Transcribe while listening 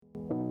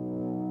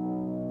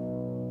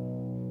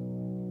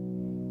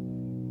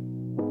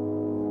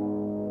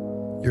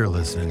You're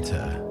listening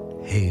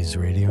to Hayes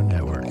Radio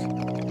Network,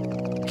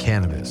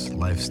 Cannabis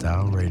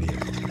Lifestyle Radio.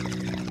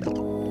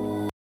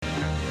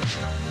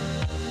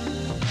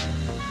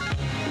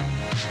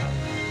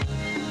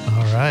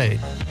 All right.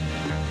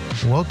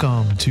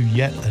 Welcome to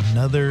yet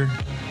another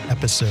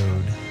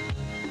episode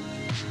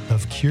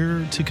of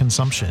Cure to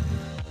Consumption.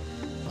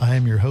 I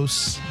am your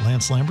host,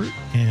 Lance Lambert,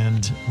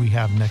 and we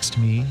have next to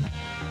me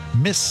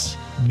Miss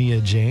Mia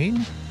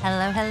Jane.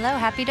 Hello, hello.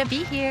 Happy to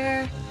be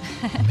here.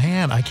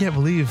 Man, I can't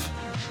believe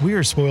we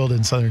are spoiled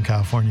in Southern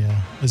California.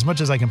 As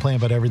much as I complain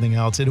about everything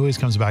else, it always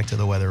comes back to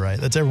the weather, right?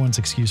 That's everyone's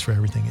excuse for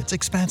everything. It's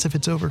expensive,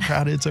 it's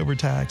overcrowded, it's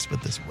overtaxed,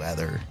 but this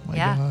weather, my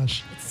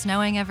gosh. It's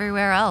snowing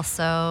everywhere else.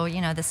 So,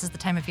 this is the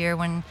time of year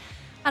when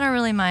I don't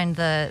really mind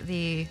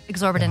the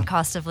exorbitant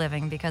cost of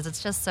living because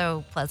it's just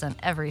so pleasant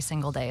every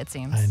single day, it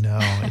seems. I know.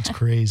 It's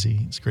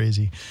crazy. It's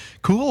crazy.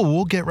 Cool.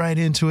 We'll get right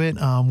into it.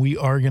 We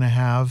are going to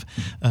have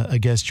a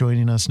guest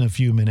joining us in a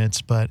few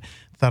minutes, but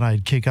thought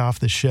I'd kick off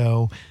the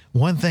show.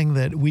 One thing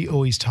that we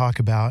always talk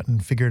about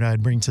and figured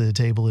I'd bring to the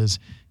table is,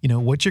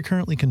 what you're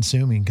currently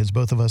consuming, because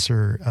both of us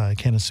are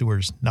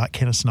connoisseurs, not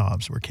canna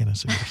snobs. We're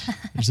connoisseurs.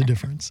 There's a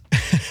difference.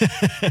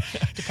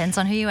 Depends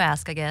on who you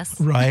ask, I guess.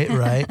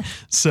 Right.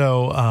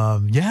 So,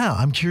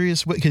 I'm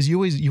curious because you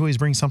always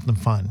bring something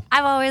fun.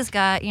 I've always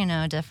got,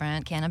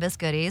 different cannabis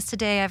goodies.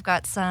 Today I've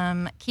got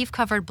some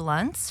kief-covered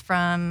blunts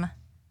from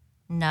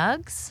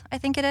Nugs, I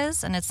think it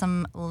is, and it's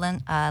some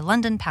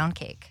London pound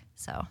cake.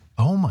 So.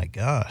 Oh my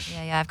gosh.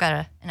 Yeah. I've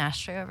got an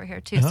ashtray over here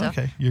too. Oh,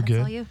 okay, you're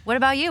good. All you. What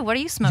about you? What are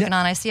you smoking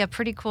on? I see a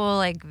pretty cool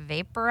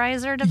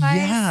vaporizer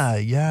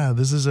device. Yeah.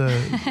 This is a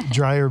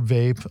dryer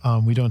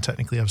vape. We don't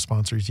technically have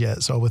sponsors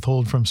yet, so I'll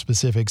withhold from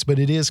specifics. But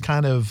it is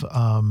kind of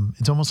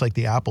it's almost like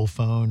the Apple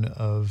phone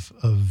of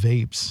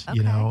vapes,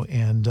 okay.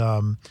 And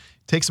it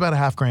takes about a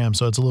half gram,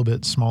 so it's a little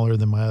bit smaller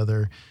than my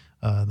other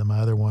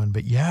one.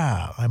 But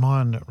yeah, I'm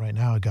on right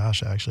now.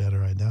 Gosh, I actually had to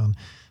write down.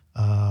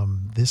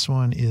 This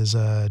one is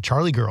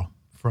Charlie Girl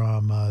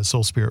from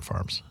Soul Spirit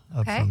Farms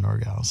up from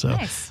Norgal. So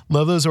nice.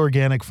 Love those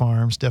organic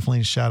farms.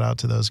 Definitely shout out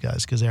to those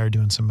guys because they are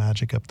doing some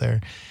magic up there.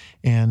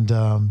 And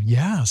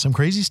some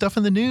crazy stuff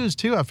in the news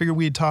too. I figured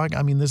we'd talk.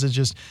 I mean, this is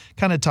just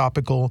kind of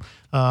topical.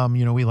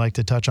 We like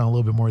to touch on a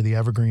little bit more of the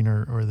evergreen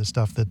or the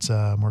stuff that's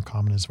more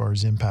common as far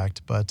as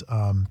impact. But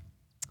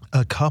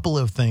a couple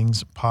of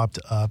things popped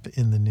up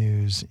in the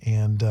news.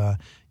 And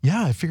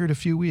I figured a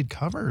few we had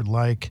covered,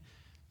 like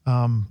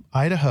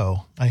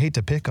Idaho. I hate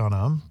to pick on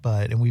them,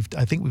 but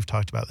I think we've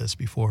talked about this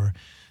before,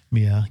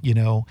 Mia.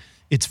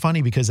 It's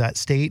funny because that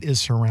state is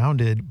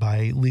surrounded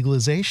by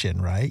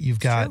legalization, right? You've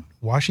got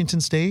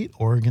Washington State,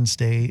 Oregon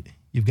State,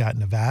 you've got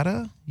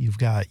Nevada, you've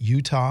got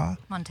Utah,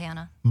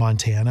 Montana,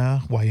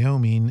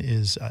 Wyoming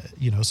is,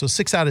 so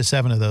 6 out of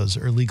 7 of those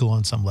are legal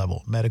on some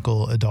level,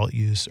 medical, adult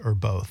use, or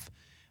both.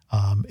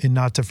 And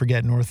not to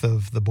forget, north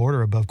of the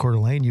border, above Coeur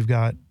d'Alene, you've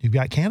got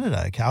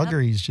Canada.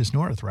 Calgary's just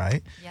north,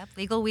 right? Yep,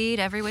 legal weed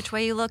every which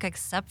way you look,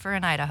 except for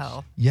in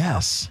Idaho.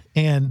 Yes,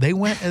 and they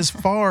went as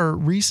far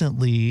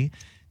recently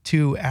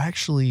to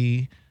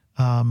actually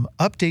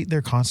update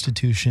their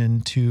constitution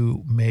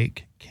to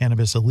make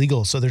cannabis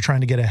illegal. So they're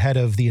trying to get ahead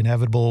of the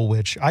inevitable,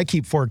 which I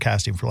keep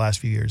forecasting for the last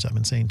few years. I've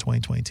been saying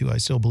 2022. I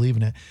still believe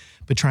in it,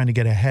 but trying to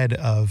get ahead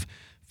of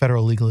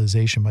federal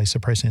legalization by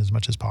suppressing as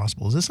much as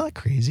possible. Is this not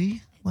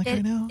crazy?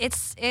 Right now?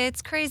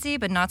 It's crazy,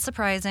 but not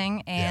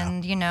surprising.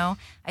 And,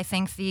 I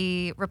think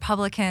the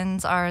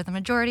Republicans are the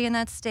majority in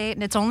that state.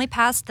 And it's only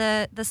passed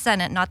the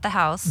Senate, not the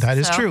House. That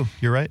is true.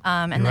 You're right.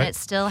 It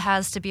still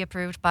has to be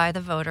approved by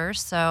the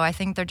voters. So I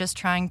think they're just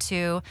trying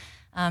to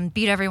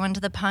beat everyone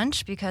to the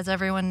punch because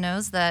everyone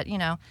knows that,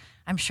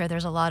 I'm sure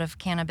there's a lot of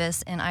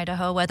cannabis in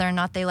Idaho, whether or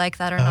not they like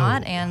that or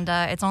not. And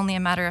it's only a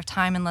matter of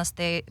time unless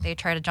they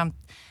try to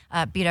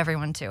beat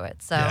everyone to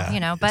it. So,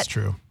 but it's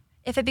true.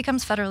 If it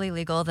becomes federally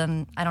legal,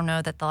 then I don't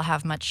know that they'll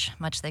have much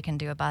they can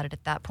do about it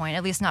at that point,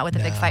 at least not with a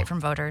big fight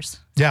from voters.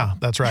 Yeah,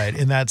 that's right.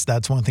 And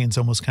that's one thing. It's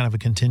almost kind of a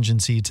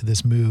contingency to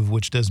this move,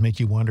 which does make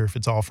you wonder if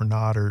it's all for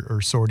naught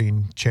or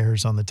sorting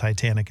chairs on the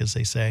Titanic, as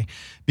they say.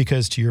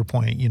 Because to your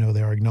point,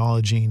 they are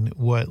acknowledging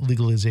what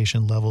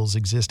legalization levels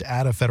exist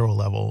at a federal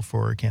level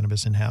for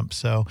cannabis and hemp.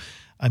 So,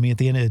 I mean, at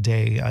the end of the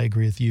day, I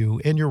agree with you.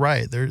 And you're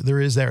right.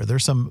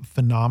 There's some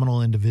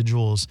phenomenal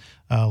individuals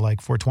like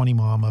 420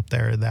 Mom up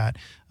there that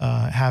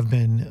have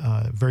been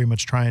very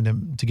much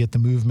trying to get the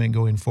movement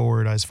going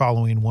forward. I was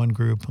following one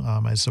group. I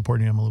was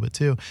supporting them a little bit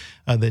too,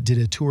 that did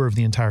a tour of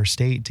the entire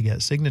state to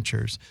get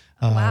signatures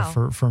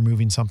for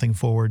moving something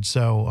forward.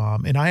 So,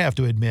 and I have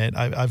to admit,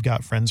 I've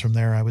got friends from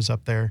there. I was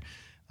up there,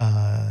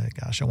 I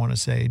want to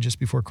say just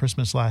before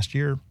Christmas last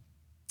year.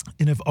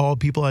 And of all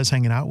people I was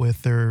hanging out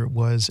with, there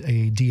was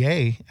a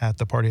DA at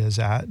the party I was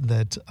at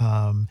that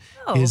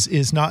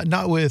is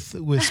not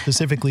with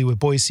specifically with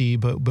Boise,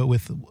 but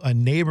with a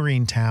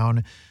neighboring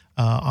town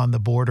on the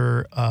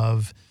border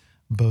of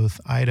both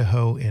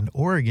Idaho and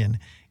Oregon.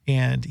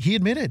 And he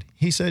admitted,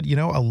 he said,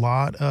 a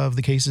lot of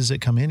the cases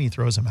that come in, he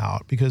throws them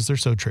out because they're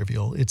so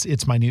trivial.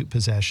 It's minute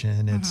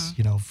possession. It's,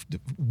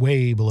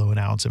 way below an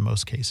ounce in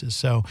most cases.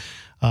 So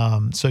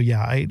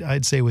yeah,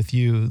 I'd say with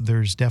you,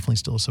 there's definitely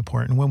still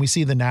support. And when we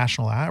see the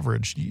national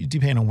average,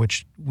 depending on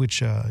which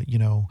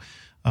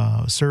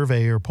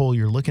survey or poll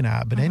you're looking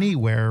at, but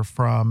anywhere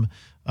from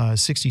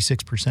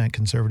 66%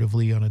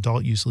 conservatively on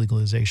adult use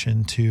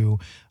legalization to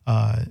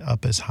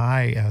up as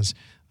high as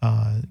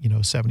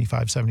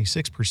 75,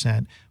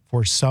 76%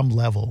 for some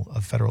level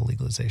of federal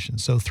legalization.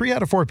 So 3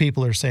 out of 4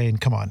 people are saying,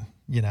 come on,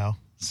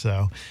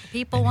 so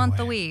people want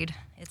the weed.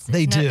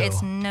 They do.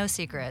 It's no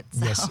secret.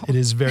 So. Yes, it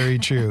is very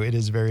true. It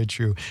is very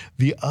true.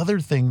 The other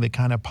thing that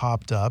kind of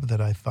popped up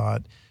that I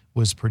thought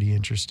was pretty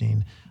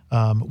interesting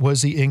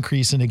was the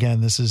increase. And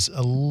again, this is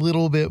a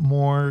little bit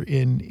more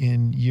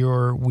in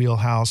your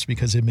wheelhouse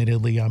because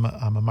admittedly I'm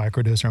a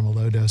microdoser, I'm a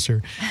low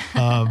doser,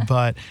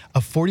 but a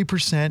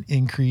 40%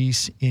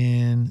 increase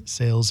in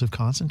sales of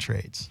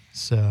concentrates.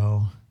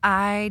 So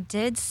I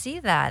did see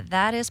that.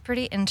 That is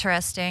pretty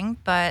interesting,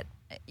 but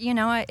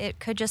it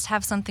could just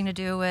have something to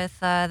do with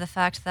the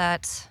fact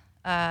that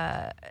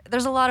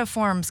there's a lot of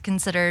forms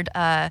considered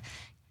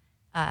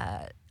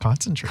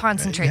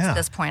concentrates at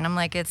this point. I'm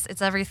like,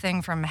 it's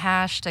everything from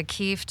hash to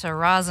keef to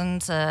rosin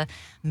to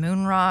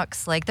moon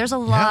rocks. Like, there's a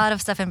lot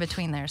of stuff in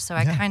between there. So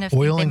I kind of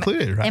oil think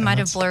included, right? They might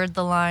have blurred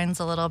the lines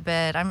a little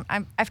bit.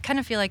 I kind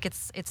of feel like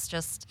it's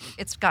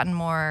gotten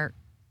more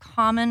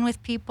common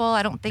with people.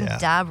 I don't think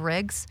dab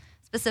rigs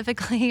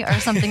specifically are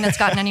something that's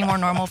gotten any more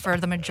normal for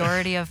the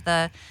majority of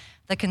the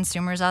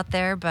consumers out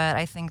there, but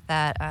I think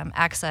that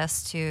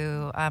access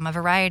to a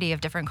variety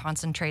of different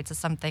concentrates is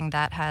something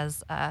that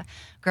has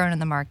grown in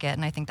the market,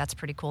 and I think that's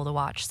pretty cool to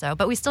watch. So,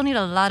 but we still need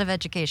a lot of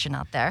education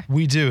out there.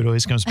 We do. It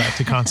always comes back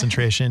to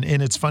concentration,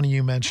 and it's funny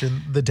you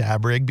mentioned the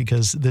dab rig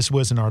because this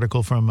was an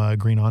article from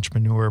Green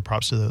Entrepreneur.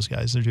 Props to those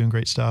guys; they're doing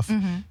great stuff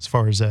as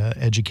far as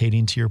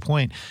educating. To your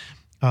point,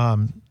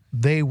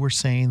 they were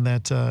saying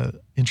that,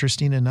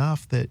 interesting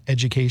enough, that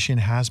education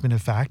has been a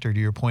factor to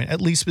your point,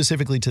 at least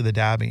specifically to the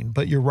dabbing.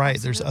 But you're right,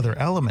 There's other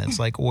elements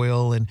like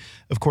oil. And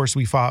of course,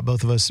 we fought,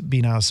 both of us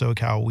being out of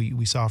SoCal,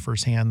 we saw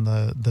firsthand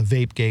the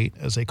vape gate,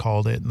 as they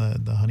called it,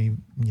 and the honey,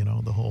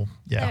 the whole,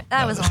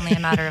 That was only a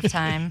matter of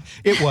time.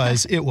 It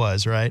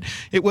was, right?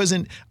 It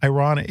wasn't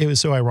ironic. It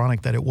was so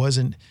ironic that it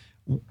wasn't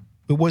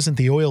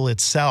the oil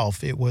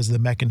itself, it was the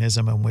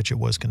mechanism in which it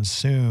was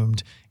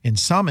consumed. In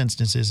some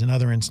instances, in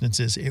other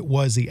instances, it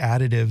was the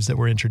additives that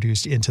were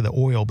introduced into the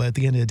oil. But at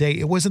the end of the day,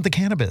 it wasn't the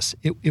cannabis.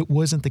 It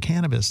wasn't the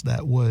cannabis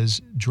that was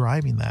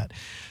driving that.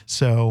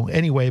 So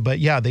anyway, but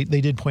yeah, they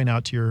did point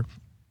out to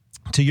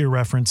your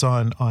reference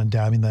on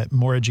dabbing that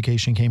more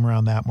education came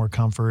around that, more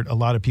comfort. A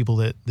lot of people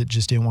that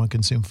just didn't want to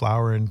consume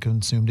flower and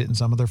consumed it in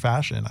some other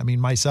fashion. I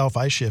mean, myself,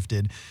 I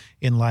shifted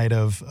in light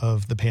of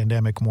the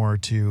pandemic more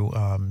to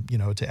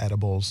to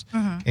edibles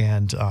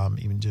and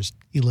even just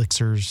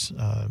elixirs,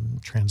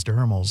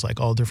 transdermals, like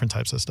all different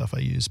types of stuff I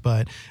use.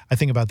 But I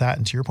think about that,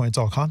 and to your point, it's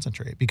all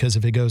concentrate, because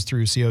if it goes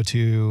through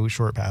CO2,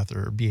 short path,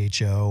 or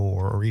BHO,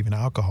 or even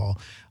alcohol,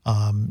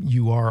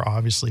 you are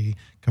obviously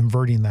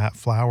converting that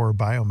flower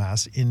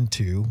biomass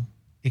into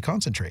a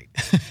concentrate.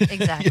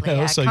 Exactly.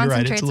 Yeah. So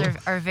concentrates you're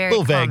right, are very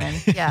common.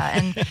 Yeah.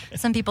 And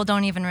some people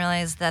don't even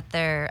realize that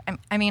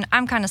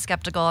I'm kind of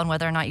skeptical on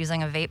whether or not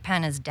using a vape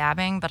pen is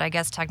dabbing, but I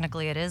guess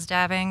technically it is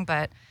dabbing.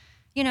 But,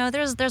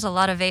 there's a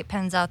lot of vape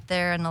pens out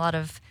there and a lot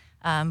of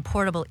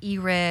portable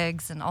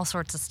e-rigs and all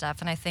sorts of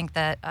stuff. And I think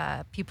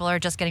that people are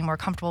just getting more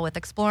comfortable with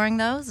exploring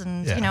those.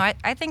 And,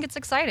 I think it's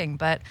exciting,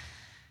 but,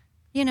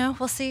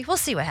 we'll see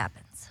what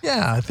happens.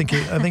 Yeah, I think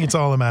it's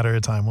all a matter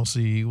of time. We'll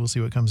see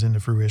what comes into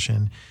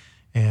fruition,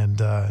 and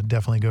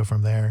definitely go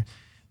from there.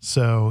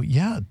 So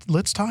yeah,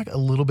 let's talk a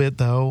little bit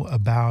though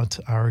about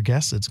our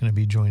guest that's going to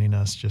be joining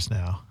us just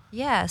now.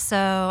 Yeah,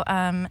 so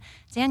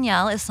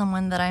Danielle is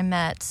someone that I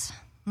met,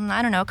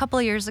 I don't know, a couple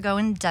of years ago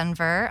in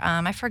Denver.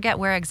 I forget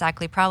where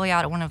exactly, probably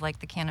out at one of like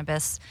the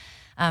cannabis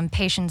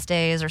patients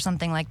days or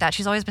something like that.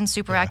 She's always been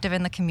super active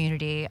in the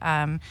community,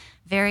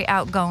 very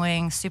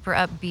outgoing, super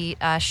upbeat.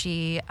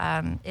 She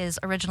is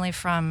originally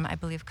from, I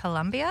believe,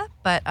 Colombia,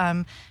 but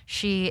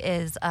she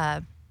is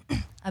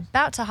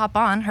about to hop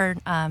on. Her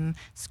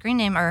screen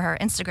name or her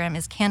Instagram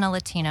is Canna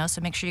Latino,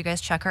 so make sure you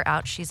guys check her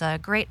out. She's a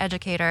great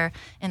educator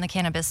in the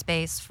cannabis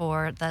space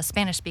for the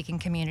Spanish-speaking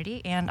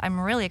community, and I'm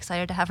really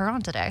excited to have her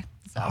on today.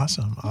 So,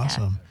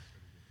 Awesome.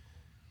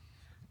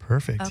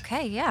 Perfect.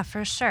 Okay, yeah,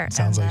 for sure.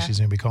 Sounds like she's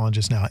going to be calling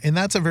just now. And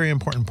that's a very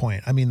important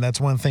point. I mean, that's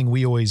one thing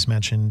we always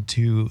mention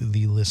to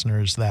the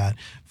listeners, that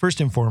first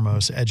and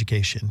foremost,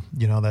 education.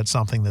 That's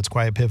something that's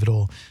quite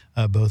pivotal,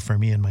 both for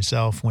me and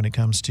myself, when it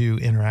comes to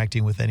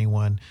interacting with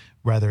anyone,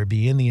 whether it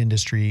be in the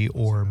industry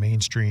or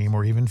mainstream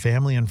or even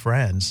family and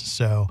friends.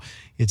 So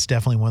it's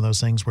definitely one of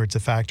those things where it's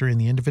a factor in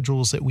the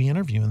individuals that we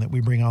interview and that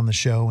we bring on the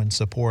show and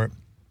support.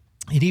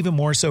 And even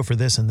more so for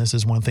this, and this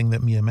is one thing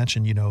that Mia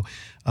mentioned,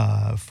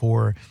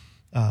 for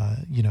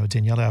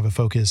Danielle to have a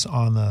focus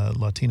on the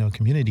Latino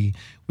community,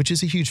 which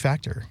is a huge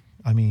factor.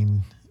 I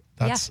mean,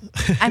 That's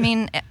I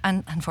mean,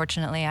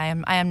 unfortunately, I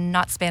am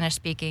not Spanish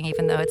speaking,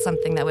 even though it's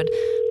something that would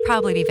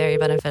probably be very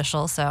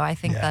beneficial. So I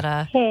think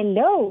that.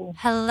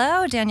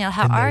 Hello, Danielle.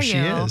 How and there are she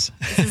you? is.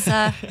 This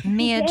is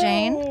Mia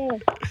Jane.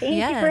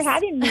 Thank you for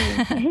having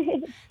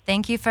me.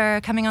 Thank you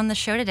for coming on the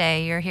show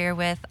today. You're here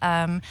with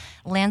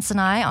Lance and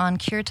I on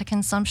Cure to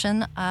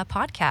Consumption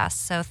podcast.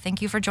 So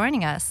thank you for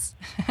joining us.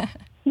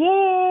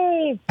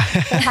 Yay!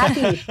 So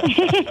happy.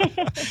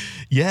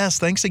 Yes,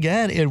 thanks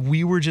again. And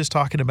we were just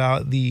talking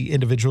about the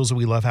individuals that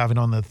we love having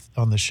on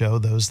the show,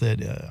 those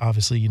that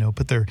obviously,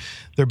 put their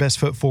best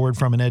foot forward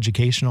from an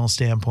educational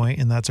standpoint.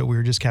 And that's what we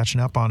were just catching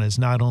up on, is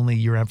not only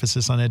your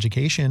emphasis on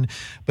education,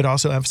 but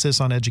also emphasis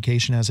on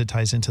education as it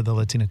ties into the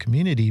Latino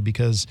community,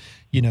 because,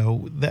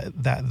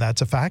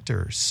 that's a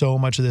factor. So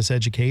much of this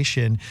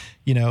education,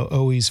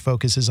 always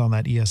focuses on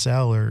that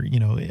ESL, or,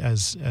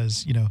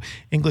 as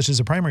English is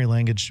a primary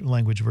language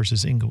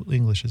versus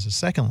English as a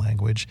second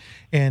language.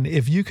 And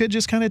if you could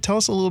just kind of tell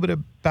us a little bit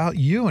about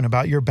you and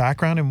about your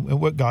background and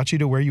what got you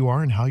to where you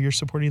are and how you're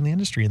supporting the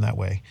industry in that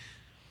way.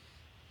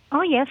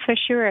 Oh, yes, for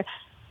sure.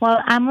 Well,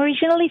 I'm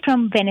originally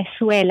from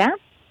Venezuela,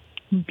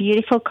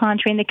 beautiful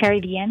country in the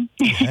Caribbean.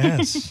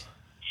 Yes.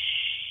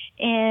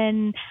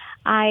 And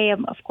I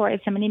am, of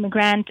course, I'm an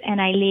immigrant, and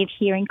I live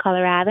here in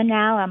Colorado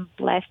now. I'm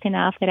blessed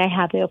enough that I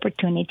have the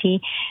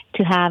opportunity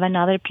to have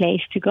another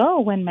place to go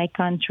when my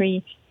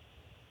country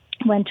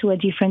went to a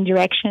different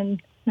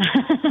direction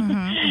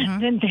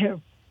than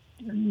their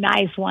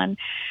nice one.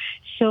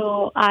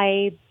 So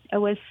I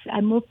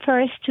moved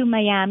first to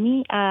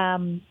Miami,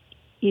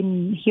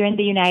 here in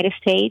the United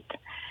States,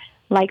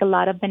 like a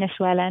lot of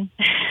Venezuelan.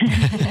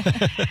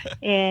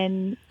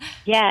 and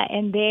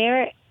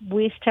there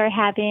we start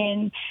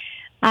having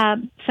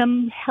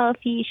some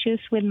healthy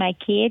issues with my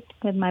kid,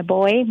 with my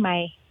boy,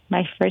 my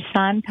first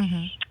son.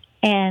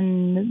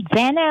 And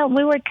then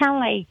we were kind of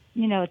like,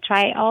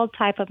 try all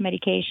type of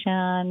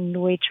medication.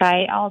 We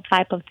try all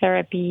type of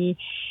therapy.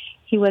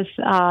 He was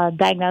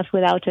diagnosed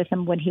with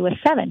autism when he was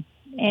 7.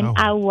 And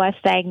I was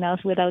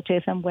diagnosed with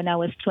autism when I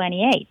was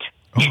 28.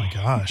 Oh, my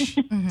gosh.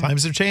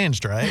 Times have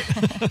changed, right?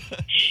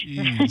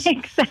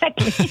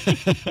 Exactly.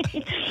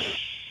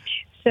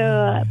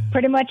 So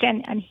pretty much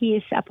on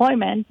his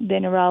appointment, the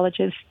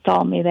neurologist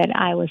told me that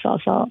I was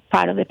also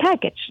part of the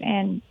package.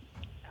 And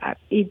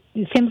it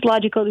seems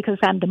logical because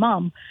I'm the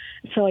mom.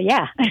 So,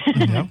 yeah.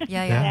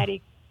 Yeah.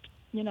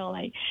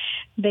 Like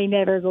they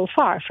never go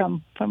far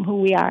from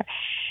who we are.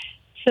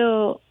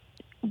 So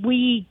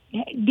we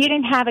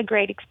didn't have a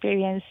great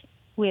experience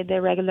with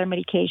the regular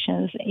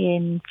medications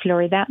in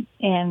Florida,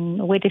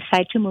 and we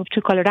decided to move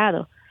to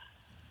Colorado.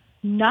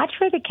 Not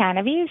for the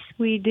cannabis.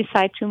 We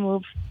decided to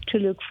move to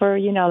look for,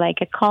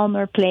 like a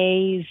calmer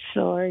place,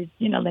 or,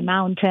 the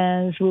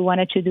mountains. We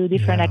wanted to do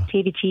different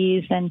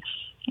activities and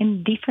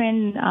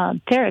different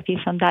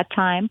therapies on that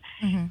time.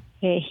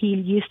 He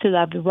used to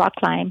love the rock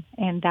climb,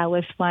 and that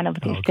was one of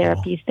his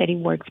therapies that he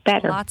works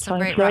better. So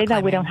in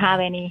Florida, we don't have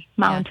any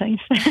mountains.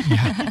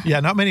 Yeah,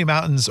 not many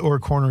mountains or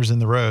corners in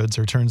the roads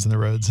or turns in the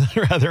roads,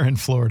 rather in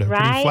Florida. Right.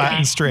 Pretty flat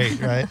and straight,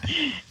 right?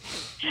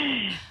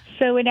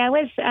 So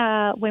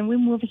when we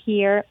moved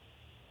here,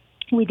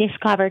 we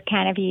discovered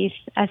cannabis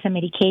as a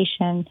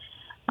medication,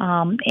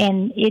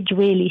 and it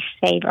really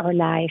saved our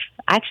life.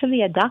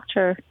 Actually, a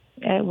doctor,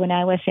 when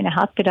I was in a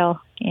hospital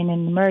in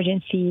an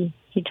emergency,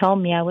 he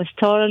told me I was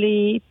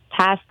totally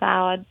passed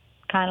out,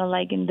 kind of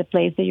like in the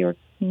place that you're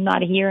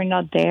not here,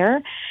 not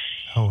there.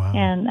 Oh, wow.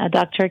 And a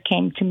doctor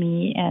came to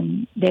me,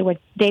 and they were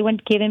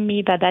giving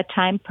me by that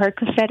time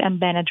Percocet and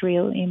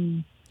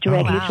Benadryl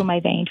directly to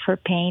my vein for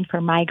pain, for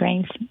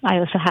migraines. I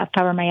also have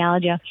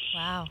fibromyalgia.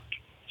 Wow.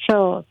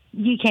 So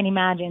you can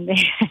imagine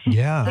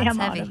the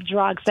amount of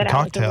drugs that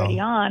I was already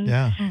on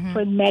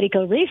for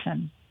medical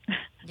reasons.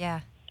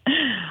 Yeah.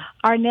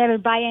 Or never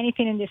buy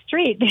anything in the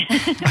street.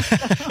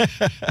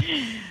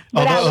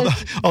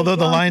 although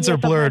the lines are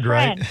blurred,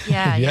 right?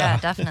 Yeah,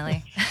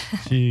 definitely.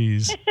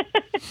 Jeez.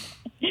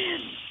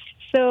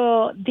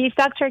 So this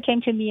doctor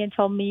came to me and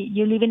told me,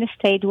 you live in a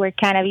state where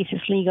cannabis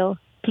is legal.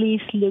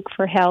 Please look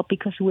for help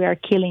because we are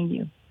killing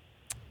you.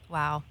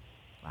 Wow.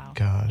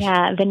 Gosh.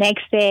 Yeah, the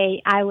next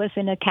day I was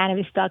in a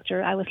cannabis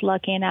doctor. I was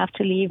lucky enough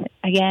to live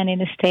again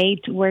in a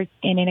state where,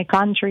 and in a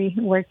country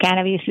where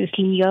cannabis is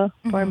legal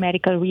for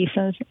medical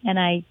reasons. And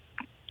I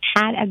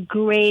had a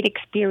great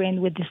experience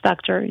with this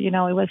doctor. It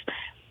was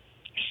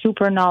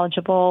super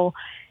knowledgeable.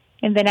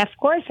 And then, of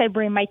course, I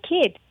bring my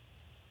kid.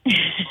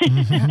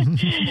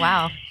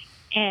 Wow.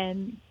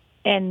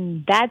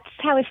 And that's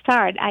how it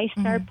started. I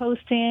started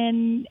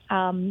posting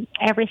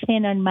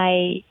everything on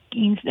my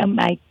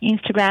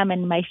Instagram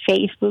and my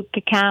Facebook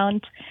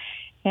account.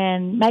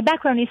 And my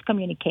background is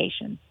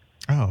communication.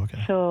 Oh,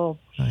 okay. So,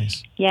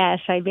 nice.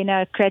 Yes, I've been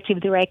a creative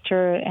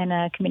director and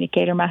a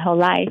communicator my whole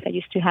life. I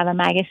used to have a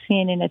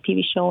magazine and a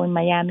TV show in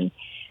Miami.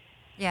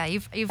 Yeah,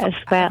 you've as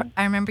well.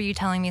 I remember you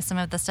telling me some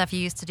of the stuff you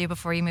used to do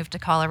before you moved to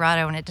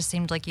Colorado, and it just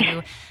seemed like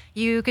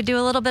you could do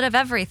a little bit of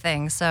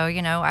everything. So,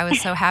 I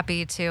was so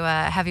happy to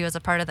have you as a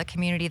part of the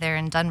community there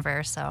in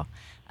Denver. So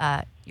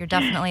you're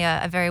definitely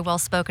a very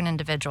well-spoken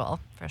individual,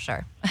 for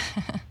sure.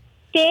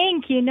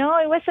 Thank you. No,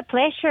 it was a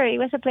pleasure. It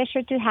was a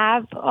pleasure to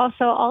have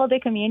also all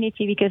the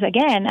community because,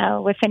 again, I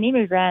was an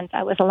immigrant.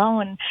 I was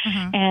alone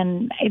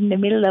and in the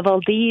middle of all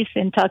this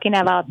and talking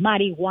about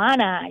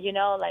marijuana,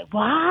 like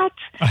what?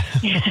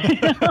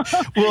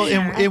 Well,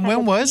 and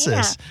when was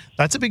this?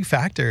 That's a big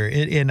factor.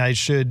 And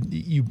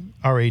you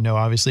already know,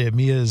 obviously,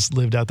 Mia's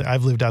lived out there.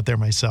 I've lived out there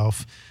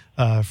myself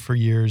for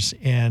years.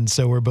 And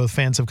so we're both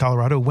fans of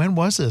Colorado. When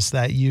was this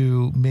that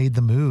you made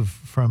the move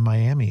from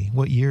Miami?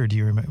 What year do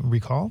you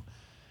recall?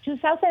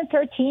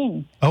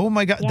 2013. Oh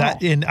my God!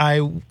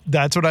 Yeah.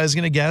 That's what I was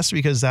going to guess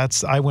because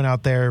I went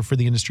out there for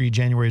the industry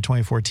January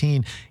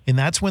 2014, and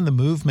that's when the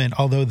movement,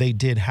 although they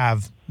did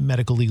have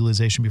medical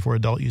legalization before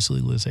adult use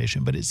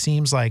legalization, but it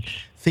seems like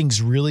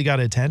things really got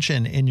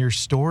attention. In your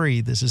story,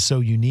 this is so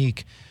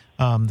unique.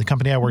 The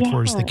company I worked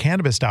for is The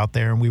Cannabist out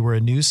there, and we were a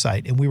news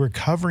site, and we were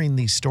covering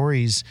these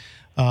stories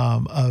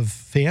of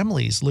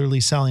families literally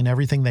selling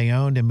everything they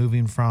owned and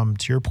moving from,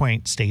 to your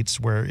point, states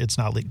where it's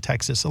not like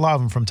Texas, a lot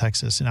of them from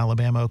Texas and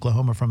Alabama,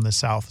 Oklahoma from the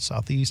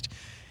southeast.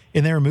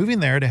 And they were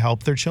moving there to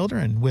help their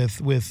children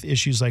with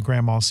issues like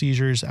grand mal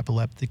seizures,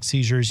 epileptic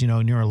seizures,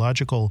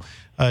 neurological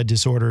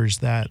disorders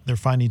that they're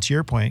finding, to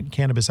your point,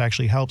 cannabis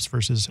actually helps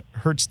versus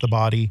hurts the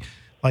body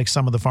like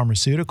some of the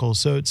pharmaceuticals.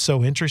 So it's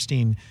so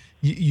interesting.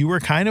 You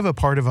were kind of a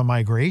part of a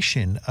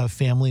migration of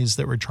families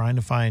that were trying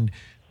to find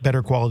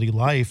better quality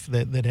life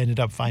that ended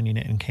up finding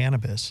it in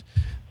cannabis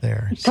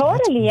there. So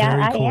totally.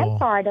 I cool. am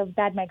part of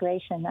that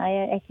migration.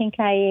 I think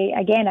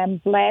I'm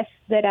blessed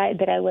that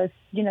I was,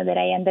 that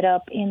I ended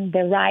up in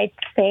the right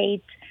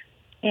state.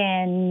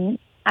 And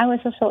I was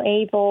also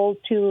able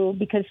to,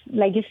 because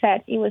like you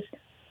said, it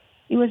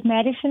was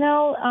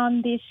medicinal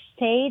on this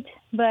state,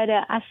 but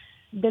as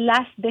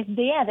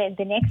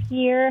the next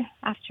year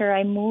after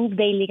I moved,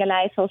 they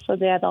legalized also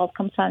the adult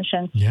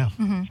consumption. Yeah.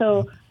 Mm-hmm.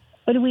 So,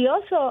 but we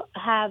also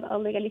have a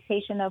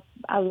legalization of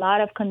a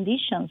lot of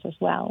conditions as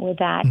well with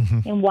that.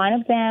 Mm-hmm. And one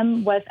of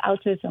them was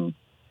autism.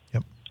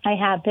 Yep. I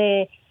have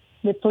the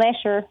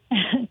pleasure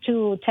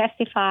to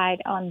testify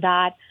on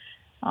that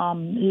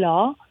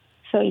law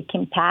so it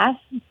can pass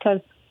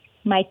because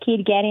my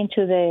kid get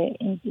into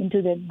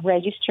the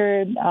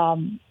register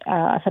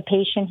as a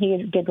patient.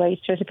 He get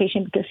registered as a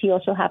patient because he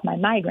also have my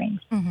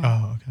migraines. Mm-hmm.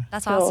 Oh, okay.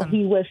 That's awesome. So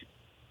he was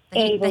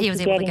able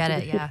to get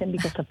into it, the system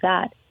because of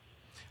that.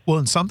 Well,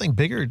 and something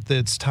bigger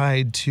that's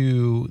tied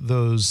to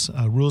those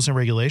rules and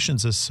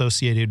regulations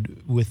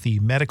associated with the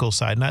medical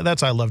side. And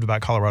that's what I loved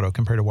about Colorado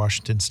compared to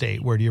Washington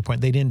State, where to your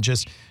point, they didn't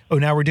just,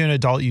 now we're doing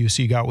adult use,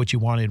 so you got what you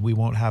wanted. We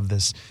won't have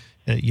this,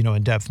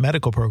 in-depth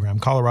medical program.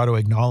 Colorado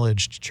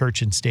acknowledged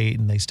church and state,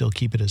 and they still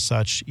keep it as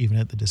such, even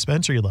at the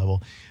dispensary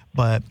level.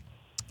 But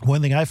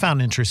one thing I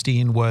found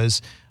interesting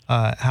was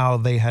how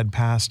they had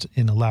passed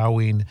in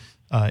allowing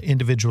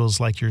individuals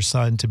like your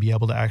son to be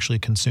able to actually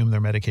consume their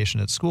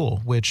medication at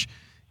school, which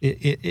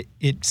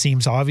it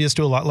seems obvious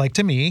to a lot, like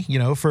to me,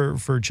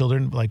 for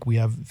children, like we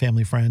have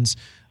family friends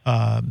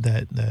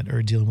that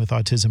are dealing with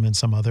autism and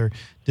some other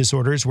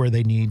disorders where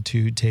they need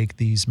to take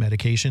these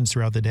medications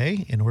throughout the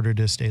day in order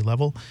to stay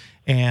level.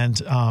 And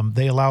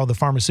they allow the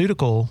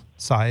pharmaceutical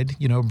side,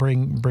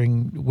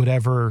 bring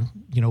whatever,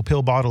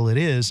 pill bottle it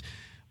is.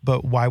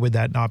 But why would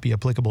that not be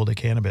applicable to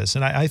cannabis?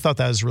 And I thought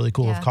that was really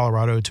cool of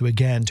Colorado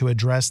to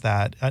address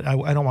that. I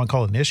don't want to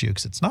call it an issue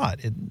because it's not.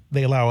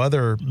 They allow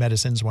other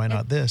medicines. Why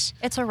not this?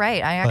 It's a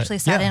right. I actually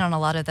sat in on a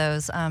lot of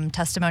those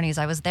testimonies.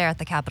 I was there at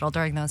the Capitol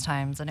during those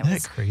times, and it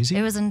was crazy.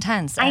 It was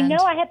intense. I know.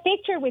 I had a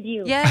picture with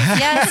you.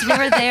 Yes, we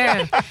were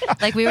there.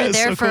 Like we were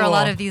there so for cool. a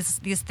lot of these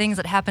things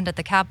that happened at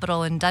the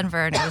Capitol in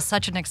Denver, and it was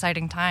such an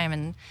exciting time.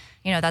 And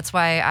that's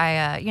why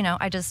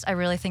I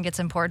really think it's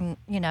important,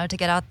 to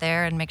get out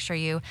there and make sure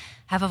you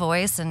have a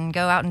voice and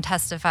go out and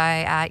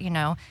testify at,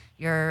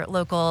 your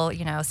local,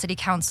 city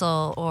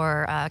council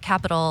or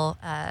Capitol,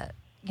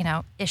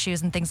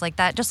 issues and things like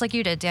that. Just like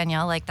you did,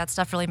 Danielle, like that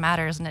stuff really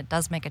matters and it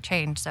does make a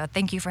change. So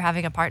thank you for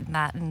having a part in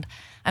that. And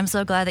I'm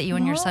so glad that you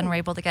and your son were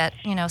able to get,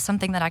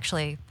 something that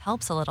actually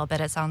helps a little bit,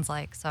 it sounds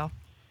like. So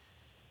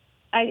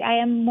I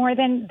am more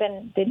than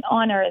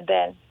honored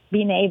that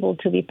being able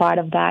to be part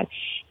of that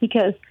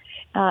because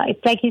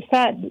it's like you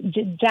said,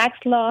 Jack's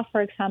Law,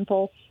 for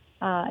example.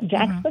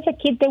 Jack was a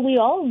kid that we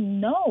all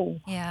know.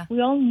 Yeah.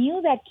 We all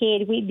knew that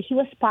kid. He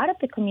was part of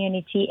the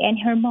community, and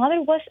her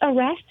mother was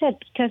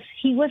arrested because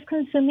he was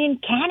consuming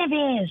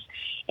cannabis.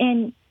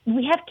 And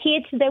we have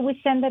kids that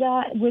we send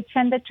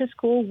it to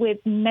school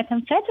with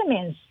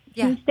methamphetamines.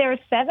 Yeah. Since they're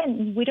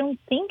 7, we don't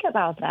think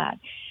about that.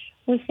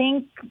 We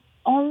think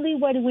only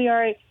what we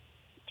are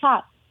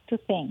taught to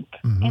think,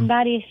 and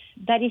that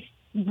is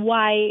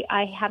why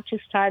I have to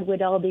start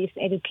with all this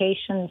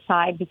education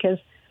side because,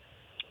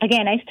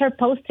 again, I start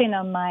posting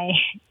on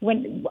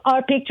when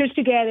our pictures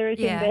together in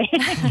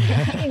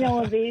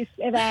the, this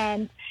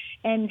event,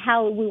 and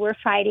how we were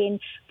fighting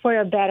for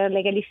a better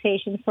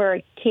legalization for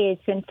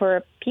kids and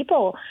for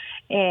people,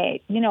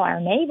 our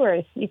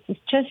neighbors.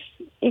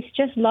 It's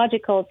just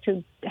logical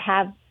to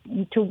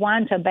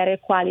want a better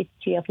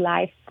quality of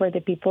life for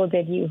the people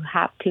that you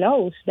have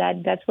close.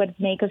 That's what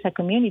makes us a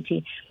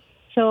community.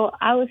 So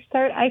I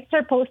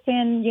start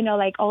posting,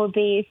 like all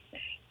these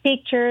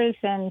pictures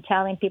and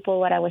telling people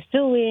what I was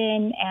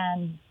doing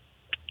and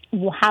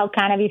how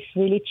cannabis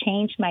really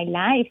changed my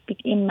life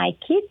in my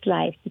kid's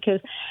life. Because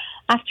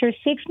after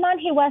 6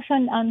 months he was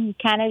on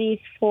cannabis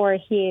for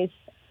his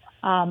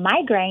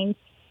migraines,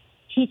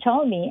 he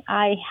told me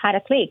I had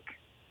a click.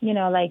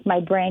 Like my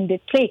brain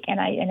did click, and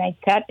I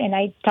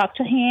talked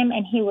to him,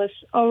 and he was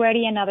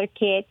already another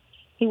kid.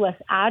 He was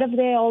out of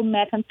the old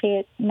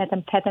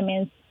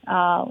methamphetamines,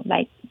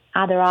 like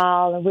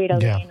Adderall,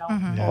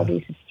 Ritalin, all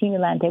these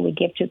stimulants that we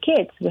give to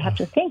kids. We have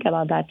to think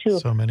about that too.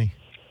 So many.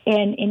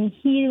 And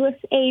he was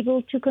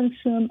able to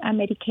consume a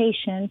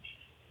medication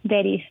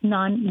that is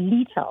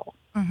non-lethal.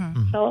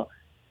 Mm-hmm. So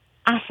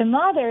as a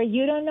mother,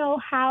 you don't know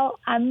how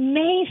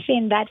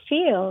amazing that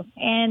feels.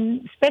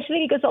 And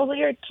especially because also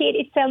your kid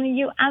is telling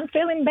you, I'm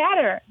feeling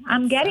better.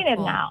 I'm getting it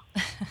now.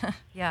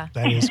 Yeah.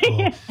 That is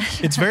cool.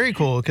 It's very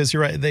cool because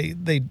you're right.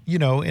 They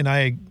and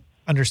I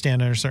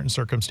understand under certain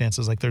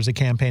circumstances, like there's a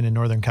campaign in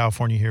Northern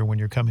California here when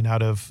you're coming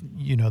out of,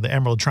 the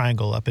Emerald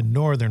Triangle up in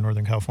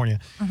Northern California,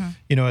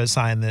 a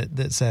sign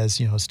that says,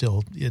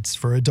 still it's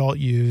for adult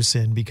use,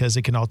 and because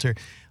it can alter.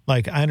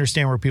 Like, I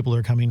understand where people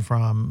are coming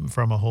from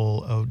a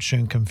whole,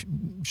 shouldn't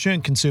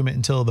consume it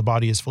until the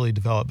body is fully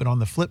developed. But on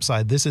the flip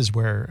side, this is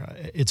where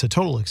it's a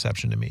total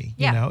exception to me.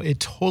 Yeah. It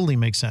totally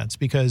makes sense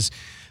because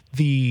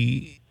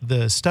the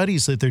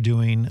studies that they're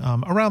doing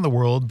around the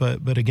world,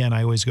 but again,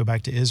 I always go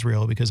back to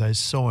Israel because I was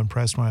so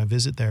impressed when I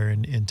visit there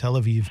in Tel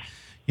Aviv,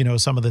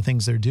 some of the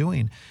things they're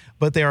doing.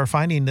 But they are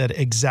finding that,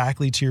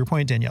 exactly to your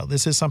point, Danielle,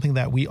 this is something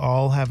that we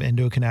all have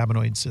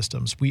endocannabinoid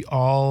systems. We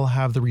all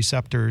have the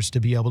receptors to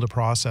be able to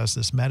process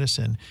this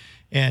medicine.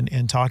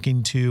 And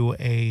talking to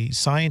a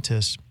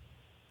scientist,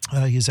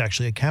 he's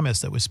actually a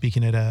chemist that was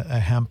speaking at a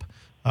hemp.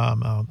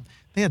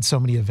 They had so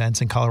many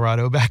events in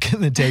Colorado back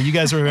in the day. You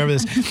guys remember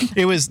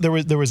this?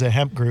 There was a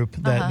hemp group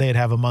that they'd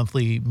have a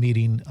monthly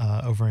meeting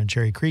over in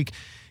Cherry Creek.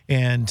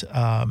 And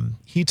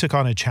he took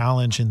on a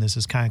challenge, and this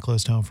is kind of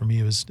close to home for me.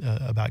 It was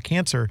about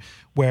cancer,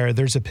 where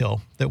there's a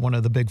pill that one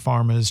of the big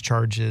pharmas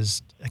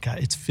charges.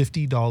 It's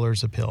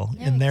 $50 a pill.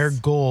 Yikes. And their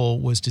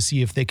goal was to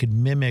see if they could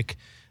mimic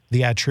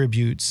the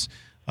attributes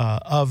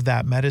of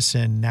that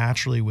medicine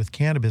naturally with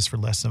cannabis for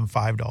less than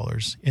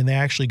 $5. And they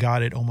actually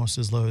got it almost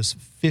as low as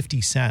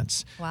 50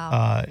 cents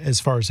as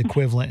far as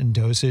equivalent in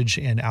dosage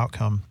and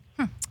outcome.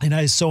 And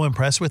I was so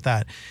impressed with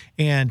that.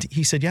 And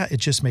he said, yeah, it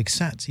just makes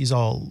sense. He's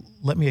all,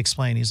 let me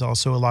explain. He's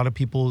also, a lot of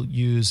people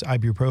use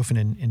ibuprofen,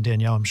 and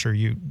Danielle, I'm sure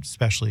you,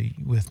 especially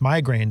with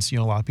migraines,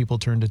 a lot of people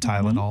turn to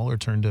Tylenol or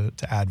turn to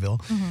Advil.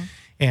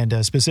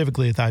 And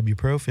specifically with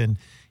ibuprofen,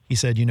 he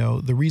said,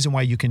 the reason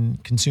why you can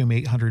consume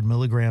 800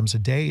 milligrams a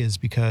day is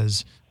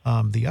because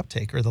the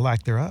uptake or the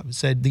lack thereof. He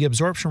said the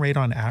absorption rate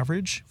on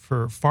average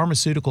for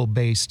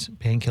pharmaceutical-based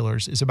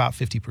painkillers is about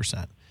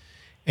 50%.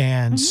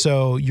 And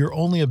so you're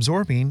only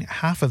absorbing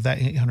half of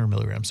that 800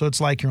 milligrams. So it's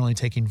like you're only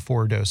taking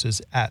 4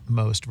 doses at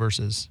most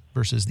versus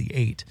the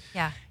 8.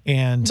 Yeah.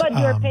 But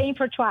you're paying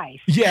for twice.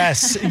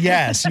 Yes,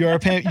 you're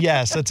paying.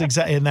 Yes, that's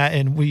exactly.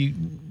 And we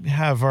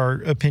have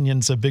our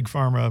opinions of big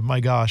pharma. My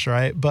gosh,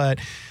 right? But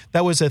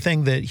that was a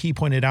thing that he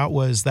pointed out,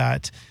 was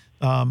that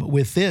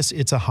with this,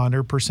 it's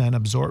 100%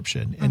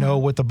 absorption.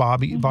 What the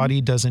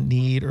body doesn't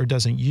need or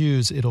doesn't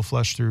use, it'll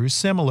flush through,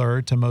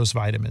 similar to most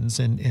vitamins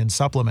and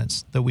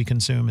supplements that we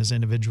consume as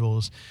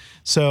individuals.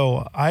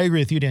 So I agree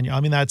with you, Danielle. I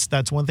mean,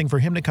 that's one thing for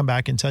him to come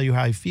back and tell you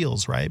how he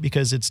feels, right?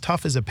 Because it's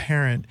tough as a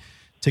parent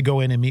to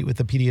go in and meet with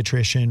the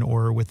pediatrician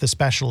or with the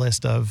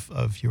specialist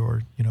of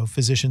your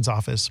physician's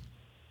office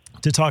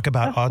to talk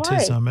about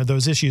autism or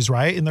those issues,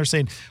 right? And they're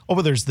saying, oh,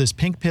 well, there's this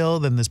pink pill,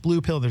 then this blue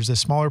pill, there's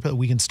this smaller pill.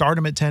 We can start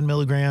them at 10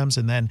 milligrams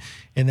and then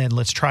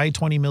let's try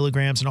 20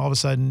 milligrams. And all of a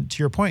sudden,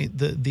 to your point,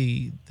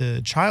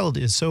 the child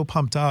is so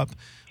pumped up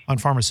on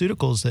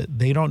pharmaceuticals that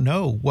they don't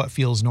know what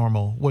feels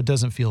normal, what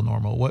doesn't feel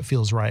normal, what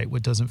feels right,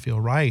 what doesn't feel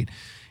right.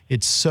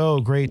 It's so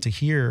great to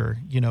hear,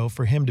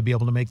 for him to be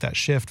able to make that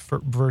shift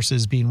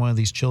versus being one of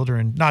these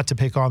children, not to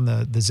pick on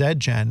the Z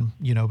gen,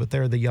 but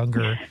they're the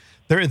younger.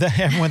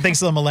 Everyone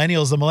thinks of the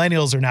millennials. The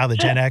millennials are now the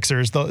Gen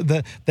Xers.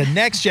 The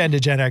next gen to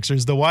Gen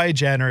Xers, the Y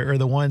gen, are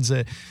the ones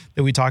that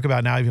we talk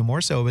about now even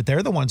more so. But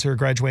they're the ones who are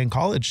graduating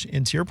college.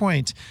 And to your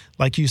point,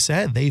 like you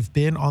said, they've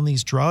been on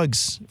these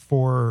drugs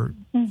for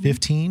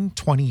 15,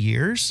 20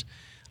 years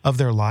of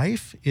their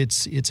life.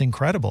 It's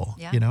incredible,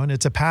 and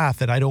it's a path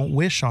that I don't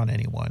wish on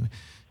anyone.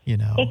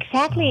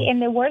 Exactly.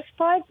 And the worst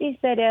part is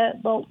that,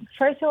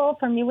 first of all,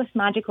 for me it was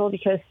magical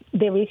because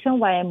the reason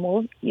why I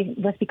moved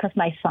was because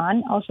my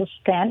son also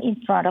stand in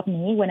front of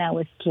me when I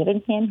was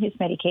giving him his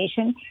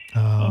medication.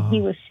 And he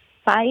was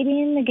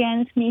fighting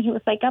against me. He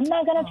was like, I'm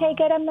not going to take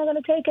it. I'm not going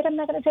to take it. I'm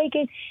not going to take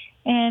it.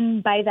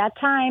 And by that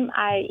time,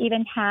 I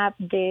even have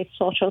the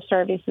social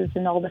services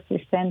and all the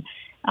system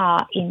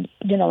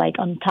like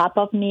on top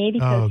of me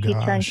because he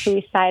turned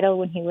suicidal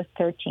when he was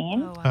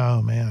 13. Oh, wow.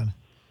 Oh, man.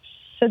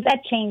 So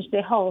that changed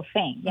the whole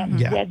thing.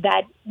 Yeah.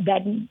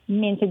 That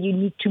means that you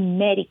need to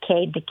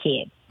medicate the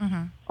kid,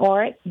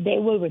 or they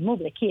will remove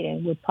the kid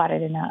and will put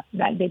it in a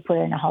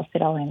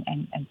hospital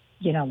and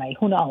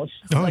who knows?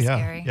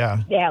 Scary.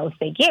 Else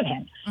they give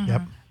him.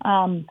 Yep.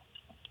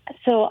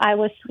 So I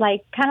was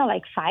kind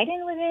of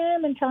fighting with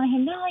him and telling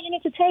him, no, you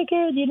need to take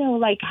it,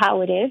 like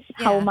how it is,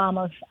 how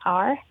mamas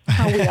are,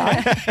 how we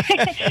are.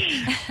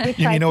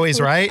 You mean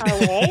always right?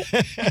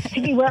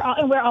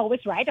 We're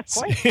always right, of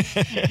course.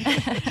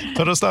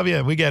 Total stop,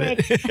 yeah, we get it.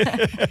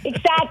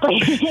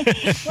 Exactly.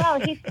 Well,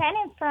 he stand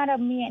in front of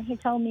me and he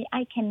told me,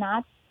 I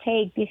cannot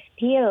take this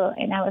pill.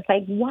 And I was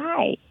like,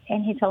 why?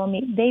 And he told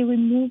me, they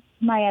removed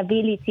my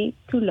ability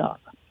to love.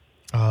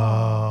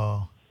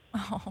 Oh.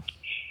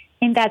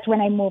 And that's when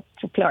I moved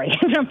to Florida,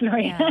 from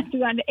Florida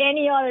to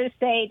any other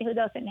state who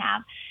doesn't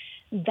have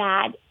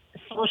that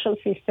social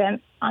system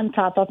on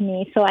top of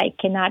me, so I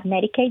cannot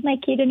medicate my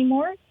kid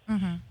anymore.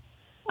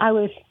 I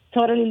was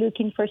totally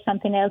looking for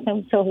something else.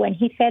 And so when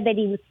he said that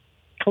he was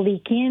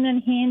clicking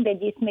on him, that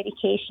this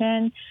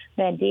medication,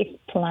 that this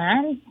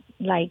plant,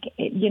 like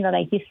you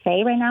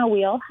say right now,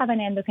 we all have an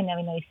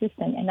endocannabinoid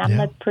system. And I'm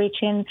not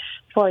preaching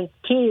for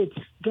kids,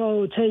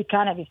 go take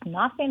cannabis.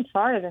 Nothing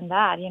further than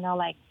that,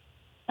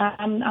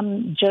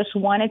 I'm just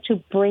wanted to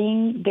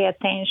bring the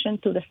attention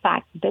to the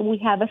fact that we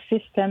have a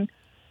system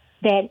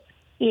that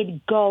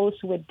it goes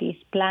with this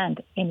plant.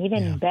 And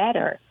even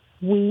better,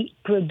 we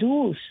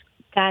produce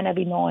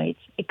cannabinoids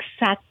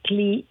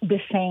exactly the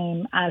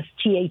same as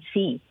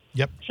THC.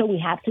 Yep. So we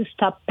have to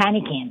stop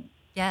panicking.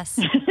 Yes.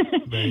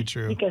 Very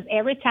true. Because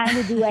every time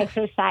we do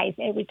exercise,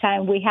 every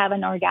time we have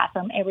an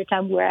orgasm, every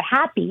time we're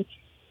happy,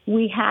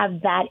 we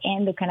have that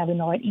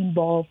endocannabinoid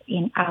involved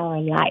in our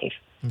life.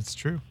 That's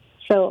true.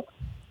 So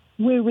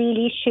we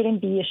really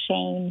shouldn't be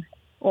ashamed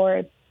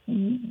or,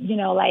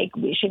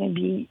 we shouldn't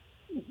be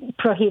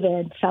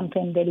prohibited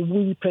something that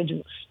we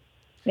produce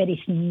that is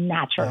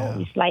natural. Yeah.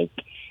 It's like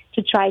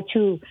to try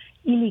to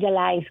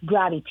illegalize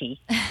gravity.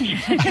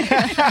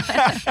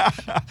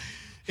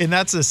 And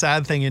that's a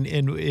sad thing.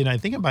 And I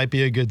think it might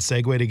be a good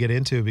segue to get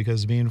into,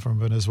 because being from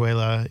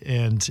Venezuela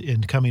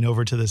and coming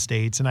over to the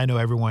States, and I know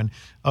everyone,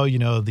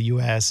 the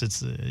U.S., it's,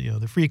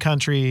 the free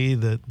country,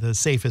 the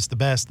safest, the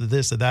best, the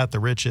this, the that, the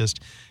richest,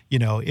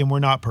 and we're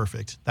not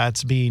perfect.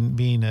 That's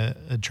being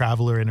a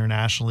traveler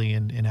internationally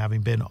and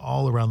having been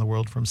all around the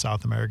world from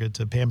South America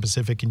to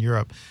Pan-Pacific and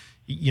Europe.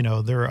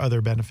 There are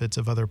other benefits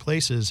of other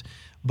places,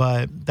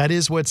 but that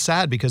is what's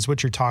sad, because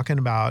what you're talking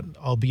about,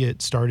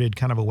 albeit started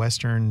kind of a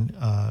Western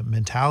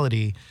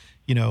mentality,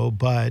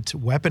 but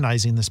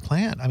weaponizing this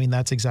plant. I mean,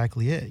 that's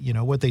exactly it.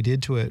 What they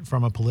did to it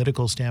from a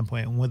political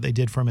standpoint, and what they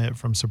did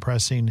from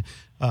suppressing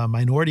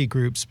minority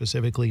groups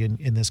specifically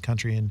in this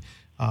country, and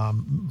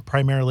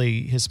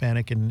primarily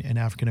Hispanic and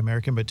African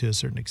American, but to a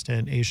certain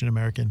extent Asian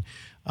American.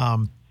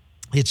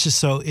 It's just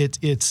so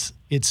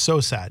it's so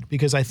sad,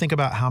 because I think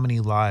about how many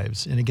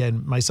lives, and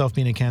again, myself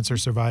being a cancer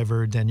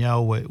survivor,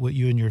 Danielle, what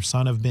you and your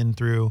son have been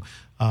through,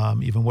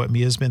 even what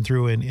Mia's been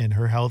through in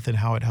her health and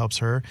how it helps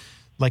her.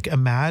 Like,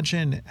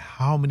 imagine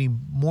how many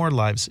more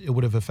lives it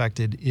would have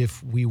affected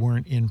if we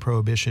weren't in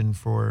prohibition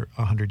for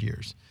 100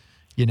 years.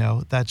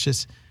 That's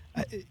just,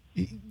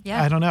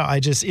 I don't know.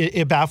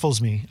 It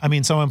baffles me. I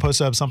mean, someone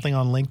posted up something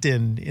on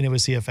LinkedIn, and it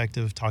was the effect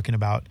of talking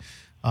about,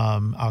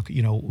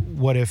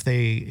 what if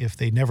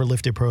they never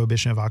lifted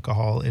prohibition of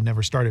alcohol and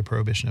never started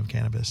prohibition of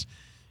cannabis?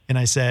 And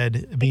I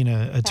said, being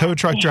a tow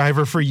truck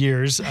driver for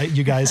years,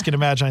 you guys can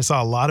imagine, I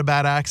saw a lot of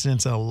bad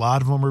accidents, and a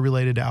lot of them were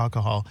related to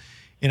alcohol.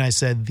 And I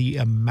said, the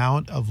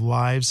amount of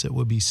lives that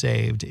would be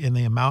saved and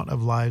the amount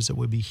of lives that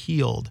would be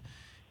healed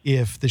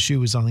if the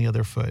shoe was on the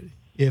other foot.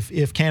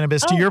 If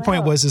cannabis, to your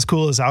point, was as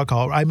cool as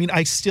alcohol. I mean,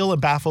 I still am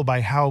baffled by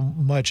how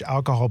much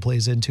alcohol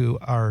plays into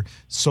our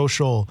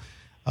social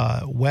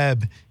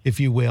web,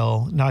 if you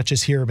will, not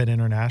just here, but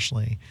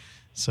internationally.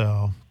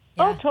 So.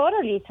 Oh,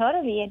 totally.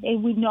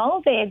 And we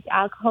know that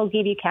alcohol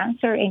gives you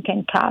cancer and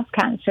can cause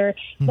cancer,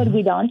 but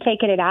we don't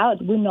take it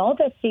out. We know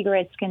that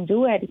cigarettes can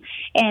do it.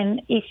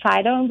 And if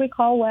I don't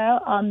recall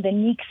well, on the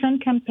Nixon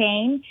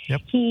campaign,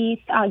 he's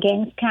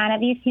against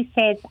cannabis. He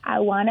says,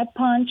 I want to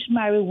punch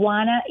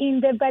marijuana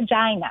in the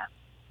vagina.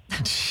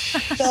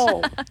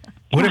 So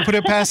wouldn't put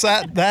it past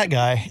that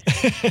guy.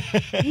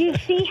 You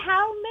see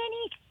how many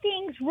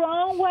things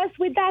wrong was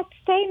with that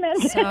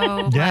statement.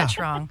 So much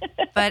wrong.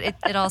 But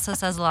it also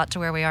says a lot to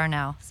where we are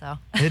now. So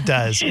It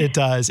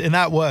does. And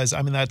that was,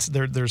 I mean,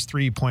 there's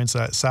 3 points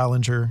that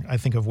Salinger, I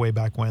think of way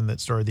back when, that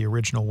started the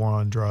original war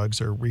on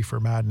drugs, or reefer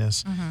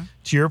madness.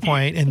 To your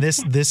point, and this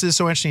is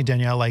so interesting,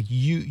 Danielle, like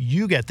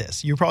you get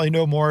this. You probably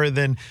know more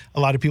than a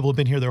lot of people have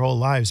been here their whole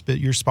lives, but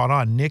you're spot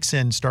on.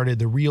 Nixon started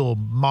the real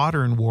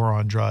modern war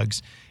on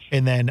drugs.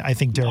 And then I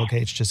think Daryl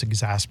Gates just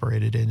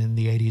exasperated it in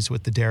the 80s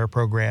with the DARE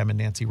program and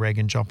Nancy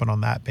Reagan jumping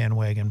on that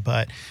bandwagon.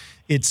 But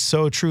it's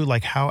so true,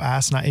 like how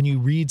asinine. And you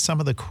read some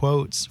of the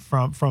quotes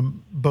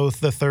from both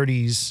the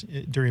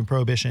 30s during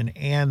Prohibition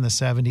and the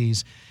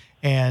 70s,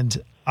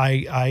 and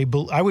I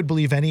would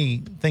believe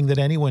anything that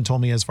anyone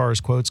told me as far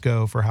as quotes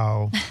go for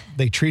how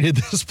they treated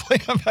this plan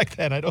back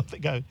then. I don't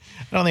think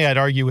I'd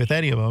argue with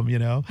any of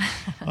them,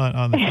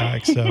 on the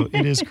facts. So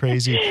it is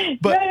crazy.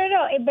 But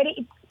no. But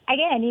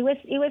again, it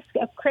was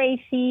a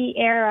crazy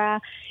era.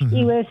 Mm-hmm.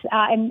 It was,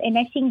 and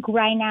I think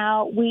right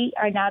now we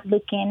are not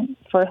looking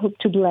for who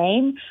to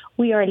blame.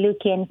 We are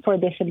looking for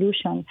the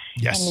solution.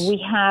 Yes. And we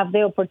have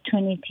the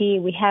opportunity.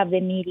 We have the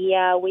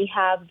media. We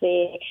have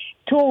the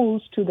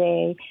tools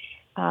today.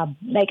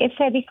 Like I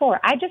said before,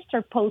 I just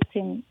started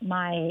posting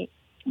my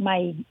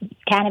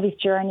cannabis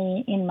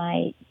journey in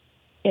my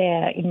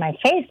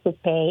Facebook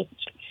page.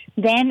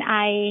 Then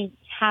I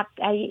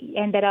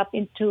ended up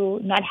into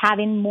not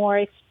having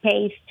more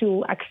space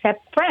to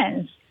accept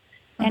friends,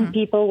 and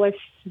people was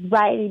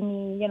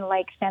writing me,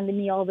 like sending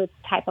me all the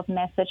type of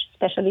message,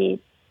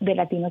 especially the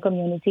Latino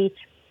community,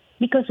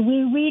 because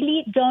we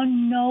really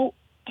don't know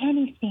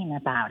anything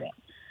about it.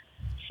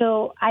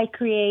 So I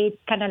create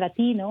Cana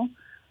Latino,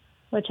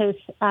 which is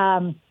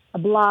a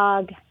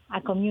blog,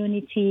 a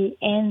community,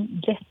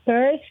 and the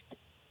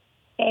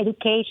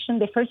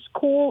first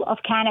school of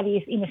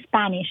cannabis in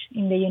Spanish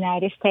in the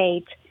United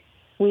States.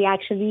 We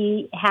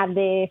actually had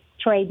the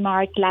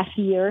trademark last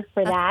year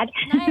for that.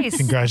 Nice.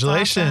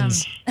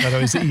 Congratulations. That's awesome.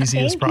 That was the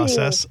easiest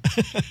process.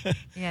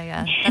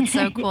 Yeah. That's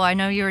so cool. I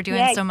know you were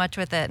doing so much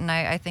with it, and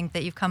I think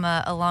that you've come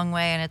a long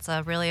way, and it's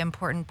a really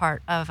important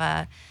part of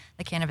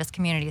the cannabis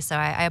community. So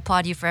I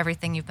applaud you for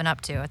everything you've been up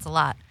to. It's a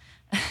lot.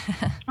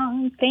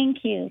 Oh,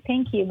 thank you.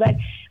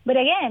 But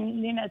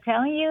again,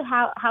 telling you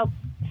how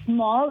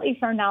small is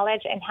our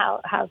knowledge and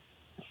how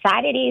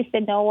sad it is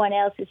that no one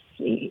else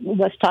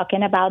was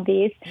talking about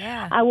this.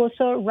 Yeah. I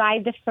also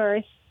write the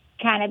first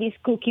cannabis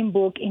cooking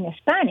book in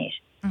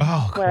Spanish.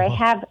 Oh, cool. Where I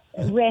have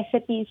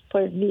recipes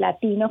for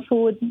Latino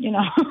food,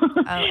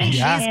 Oh,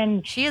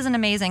 and she is an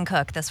amazing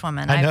cook, this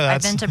woman.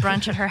 I've been to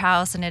brunch at her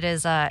house, and it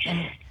is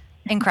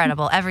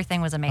incredible.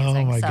 Everything was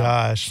amazing. Oh, my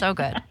gosh. So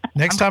good.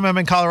 Next time I'm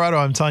in Colorado,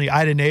 I'm telling you, I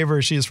had a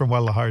neighbor. She is from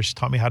Guadalajara. She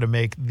taught me how to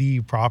make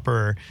the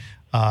proper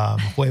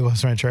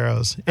huevos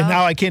rancheros. And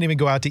now I can't even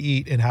go out to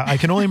eat, and I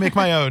can only make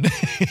my own.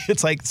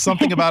 It's like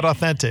something about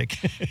authentic.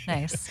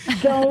 Nice.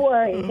 Don't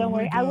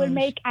worry. I will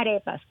make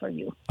arepas for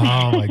you.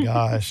 Oh, my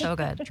gosh. So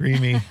good.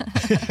 Dreamy.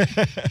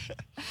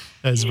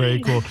 That's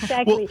very cool.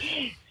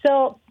 Exactly.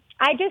 So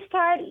I just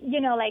started,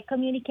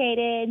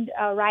 communicating,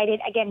 writing.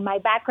 Again, my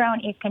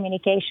background is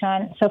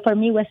communication. So for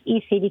me, it was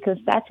easy because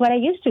that's what I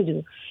used to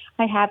do.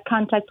 I have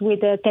contact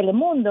with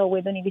Telemundo,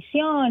 with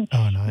Univision,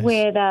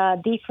 with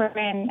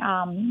different,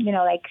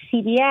 like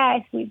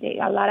CBS, with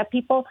a lot of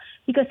people,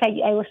 because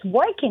I was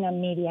working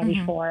on media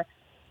before.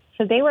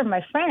 So they were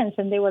my friends,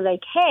 and they were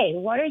like, hey,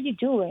 what are you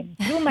doing?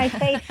 Through my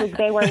Facebook,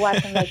 they were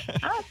watching like,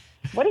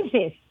 what is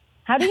this?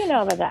 How do you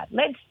know about that?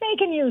 Let's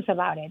make a news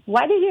about it. Do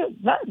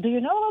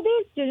you know about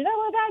this? Do you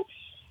know about that?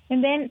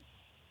 And then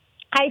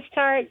I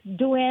start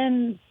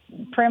doing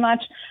pretty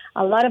much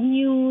a lot of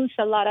news,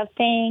 a lot of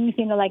things,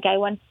 like I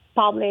went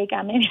public.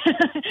 I mean,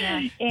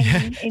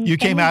 you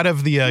came out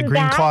of the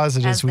green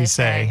closet, as we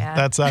say. Yeah.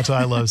 That's what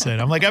I love saying.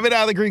 I'm like, I've been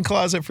out of the green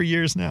closet for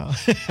years now.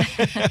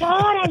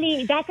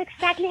 Totally. That's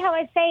exactly how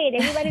I say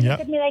it. Everybody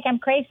looks at me like I'm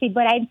crazy,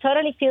 but I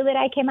totally feel that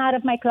I came out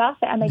of my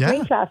closet. I'm a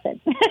green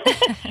closet.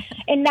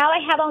 And now I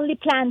have only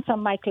plants on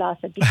my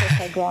closet because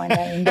I grow in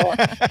the indoor.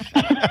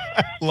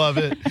 Love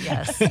it.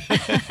 Yes.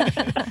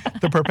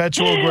 The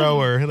perpetual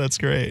grower. That's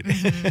great.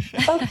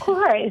 Of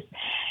course.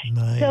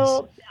 Nice.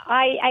 So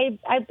I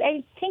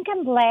think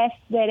I'm blessed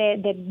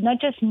that not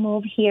just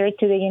moved here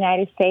to the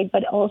United States,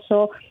 but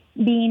also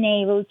being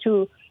able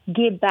to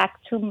give back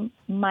to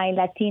my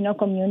Latino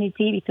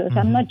community, because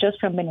I'm not just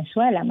from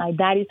Venezuela. My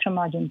dad is from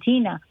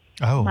Argentina.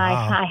 Oh,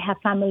 wow. I have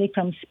family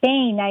from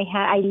Spain.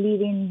 I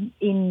live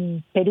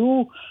in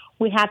Peru.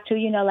 We have to,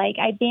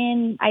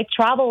 I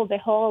traveled the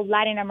whole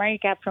Latin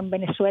America from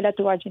Venezuela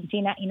to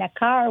Argentina in a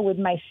car with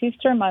my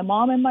sister, my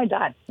mom, and my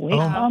dad. We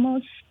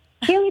almost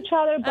kill each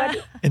other, but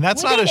and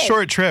that's not a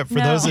short trip for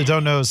those that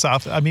don't know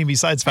South. I mean,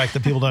 besides the fact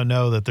that people don't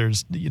know that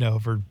there's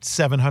over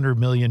 700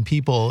 million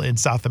people in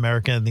South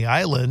America and the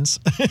islands,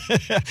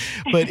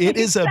 but it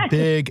is a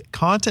big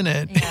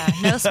continent. Yeah,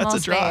 no small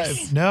That's a drive.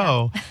 space.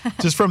 No,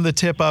 just from the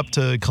tip up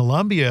to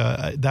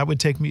Colombia, that'd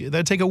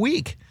take a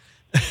week.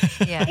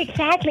 Yeah,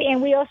 exactly.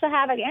 And we also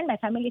have, again, my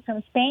family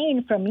from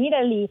Spain, from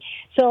Italy.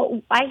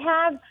 So I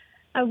have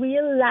a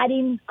real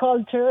Latin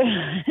culture.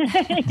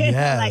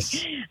 Yes. Like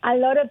a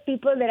lot of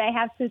people that I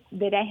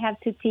have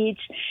to teach,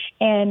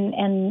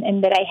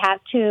 and that I have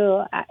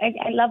to.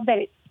 I love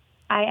that.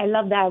 I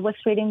love that. I was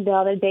reading the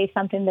other day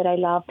something that I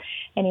love,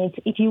 and it's,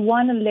 if you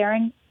want to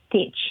learn,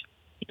 teach,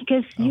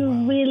 because you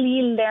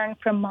really learn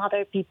from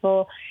other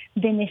people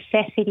the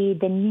necessity,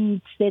 the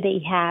needs that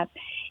they have,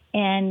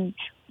 and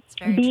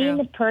being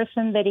a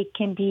person that it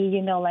can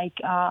be, like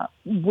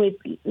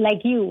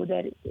you,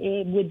 that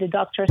with the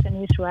doctors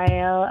in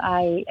Israel,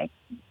 I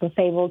was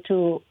able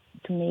to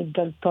meet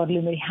Dr.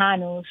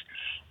 Limerihanus,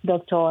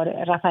 Dr.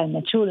 Rafael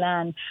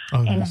Mechulan,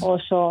 and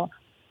also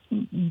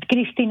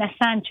Cristina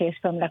Sanchez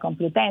from La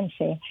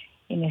Complutense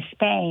in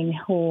Spain,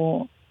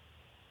 who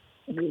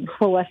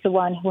was the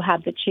one who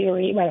had the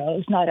theory. Well,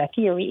 it's not a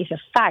theory; it's a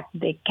fact.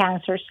 The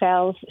cancer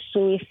cells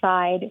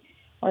suicide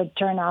or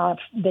turn off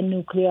the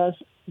nucleus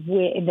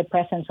in the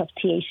presence of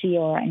THC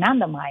or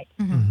anandamide.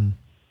 Mm-hmm.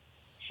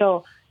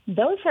 So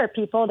those are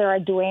people that are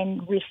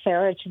doing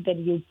research that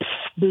you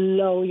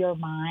blow your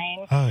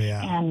mind. Oh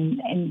yeah, and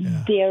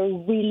they're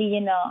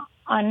really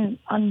on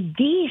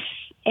this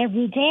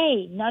every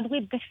day, not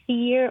with the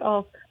fear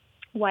of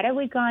what are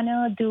we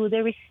gonna do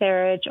the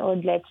research, or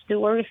let's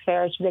do a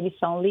research that is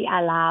only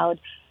allowed.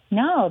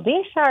 No,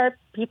 these are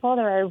people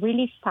that are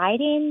really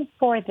fighting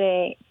for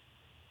the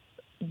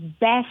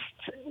best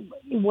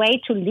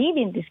way to live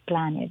in this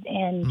planet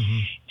and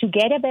to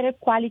get a better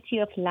quality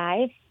of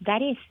life.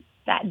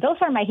 Those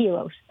are my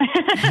heroes.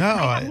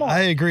 No,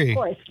 I agree.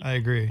 I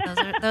agree.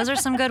 Those are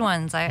some good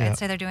ones. I'd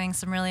say they're doing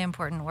some really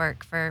important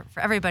work for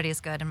everybody's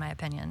good, in my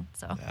opinion.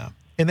 So. Yeah.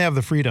 And they have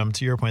the freedom,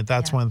 to your point.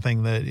 That's one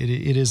thing that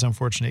it is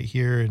unfortunate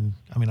here. And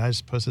I mean, I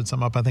just posted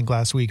some up, I think,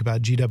 last week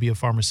about GW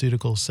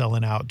Pharmaceuticals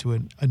selling out to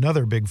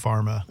another big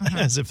pharma,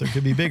 as if there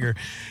could be bigger.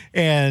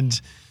 And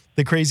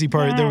the crazy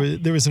part,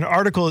 there was an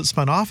article that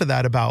spun off of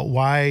that about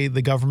why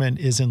the government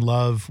is in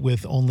love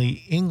with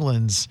only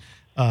England's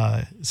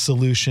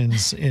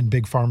solutions in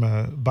big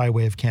pharma by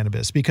way of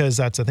cannabis, because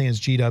that's the thing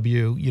is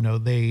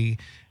GW, they,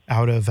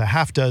 out of a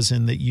half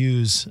dozen that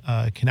use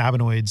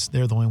cannabinoids,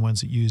 they're the only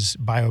ones that use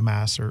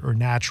biomass or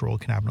natural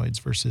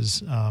cannabinoids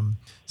versus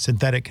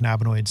synthetic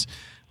cannabinoids.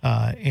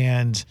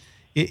 And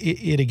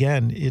it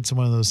again, it's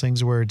one of those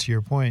things where, to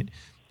your point,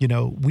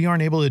 we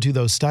aren't able to do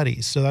those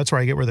studies. So that's where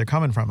I get where they're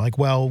coming from. Like,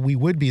 well, we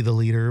would be the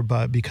leader,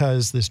 but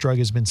because this drug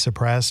has been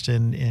suppressed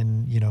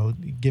and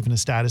given a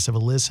status of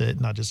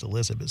illicit, not just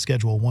illicit, but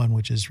Schedule I,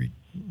 which is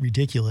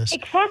ridiculous.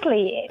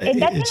 Exactly.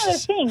 And that's another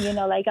thing,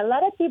 like a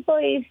lot of people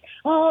is,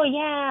 oh,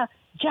 yeah,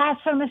 Jazz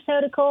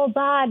Pharmaceutical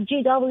bought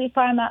GW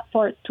Pharma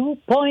for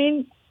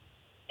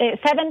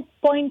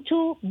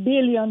 $7.2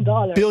 billion.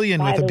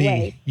 Billion with a B.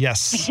 Way.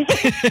 Yes.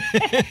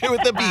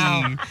 With a B.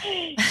 Wow.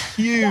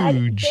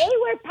 Huge. They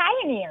were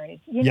pioneers.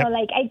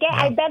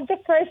 I bet the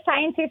first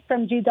scientist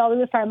from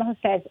GW Pharma who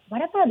says,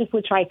 what about if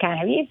we try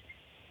cannabis?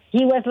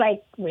 He was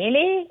like,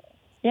 really?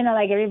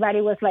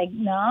 Everybody was like,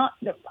 no,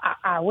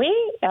 are we?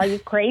 Are you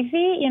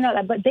crazy?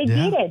 But they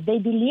did it. They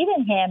believe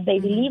in him. They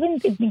believe in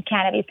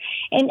cannabis.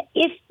 And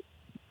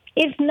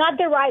it's not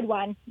the right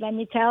one, let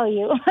me tell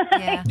you.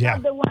 It's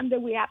not the one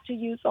that we have to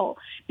use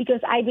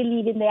because I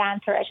believe in the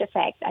entourage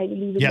effect. I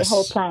believe in the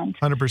whole plant.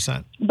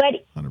 100%.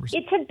 But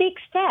it's a big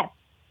step,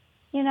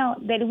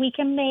 that we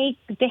can make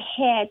the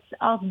heads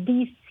of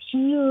these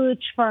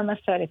huge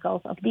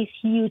pharmaceuticals, of this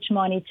huge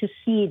money to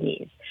see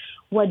this.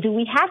 What do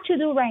we have to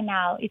do right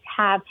now is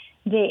have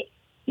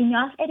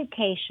enough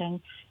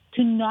education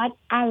to not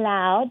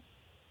allow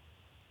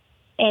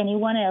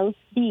anyone else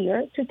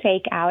here to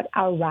take out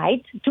our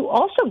right to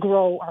also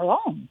grow our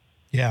own.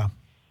 Yeah,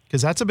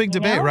 because that's a big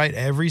debate, right?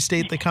 Every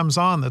state that comes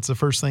on, that's the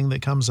first thing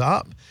that comes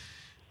up.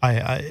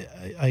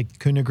 I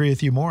couldn't agree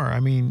with you more. I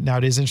mean, now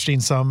it is interesting.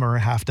 Some are a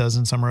half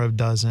dozen, some are a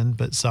dozen,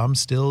 but some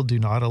still do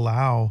not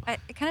allow.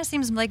 It kind of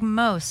seems like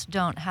most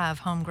don't have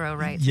home grow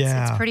rights.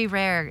 Yeah. It's pretty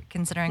rare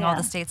considering all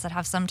the states that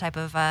have some type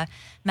of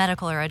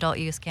medical or adult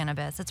use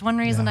cannabis. It's one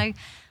reason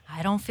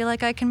I don't feel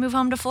like I can move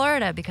home to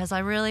Florida because I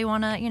really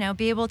want to,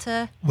 be able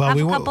to have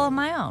a couple of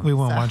my own. We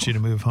won't want you to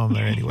move home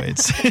there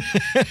anyways.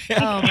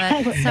 Oh,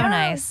 but so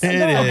nice. It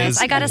is.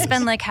 I got to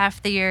spend like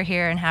half the year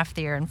here and half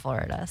the year in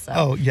Florida. So.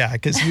 Oh, yeah,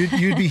 because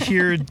you'd be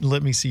here,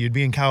 let me see, you'd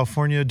be in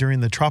California during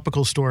the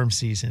tropical storm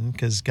season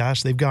because,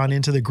 gosh, they've gone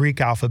into the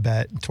Greek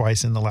alphabet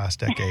twice in the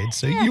last decade.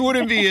 So you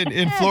wouldn't be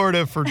in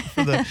Florida for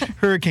the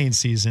hurricane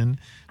season.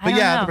 But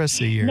the rest of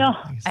the year. No,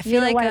 I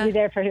feel like want to be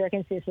there for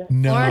hurricane season.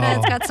 No.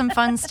 Florida's got some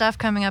fun stuff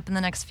coming up in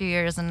the next few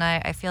years, and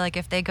I feel like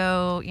if they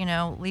go,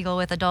 legal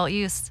with adult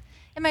use,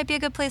 it might be a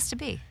good place to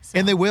be. So.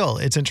 And they will.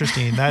 It's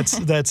interesting.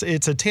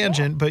 It's a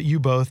tangent, but you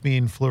both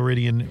being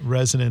Floridian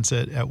residents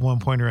at one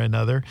point or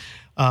another,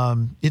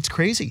 it's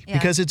crazy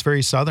because it's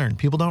very southern.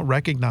 People don't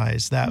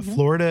recognize that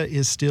Florida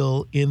is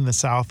still in the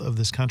south of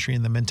this country,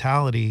 and the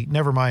mentality,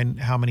 never mind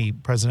how many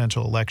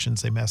presidential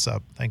elections they mess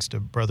up thanks to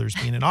brothers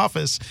being in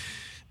office.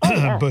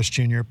 Bush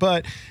Jr.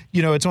 But,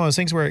 it's one of those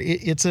things where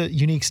it's a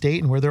unique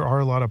state and where there are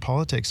a lot of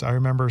politics. I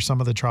remember some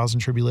of the trials and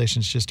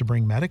tribulations just to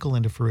bring medical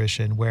into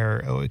fruition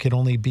where it could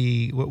only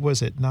be, what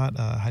was it? Not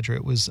Hydra.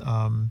 It was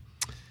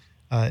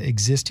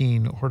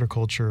existing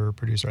horticulture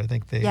producer. I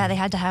think they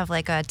had to have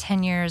like a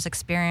 10 years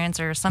experience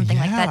or something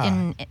like that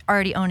in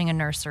already owning a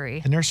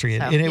nursery. So,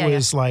 and it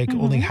was like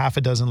only half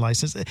a dozen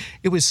licenses.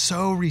 It was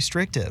so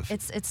restrictive.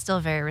 It's still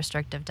very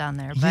restrictive down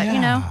there, but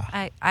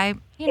I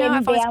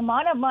and the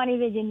amount of money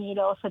that you need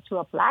also to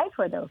apply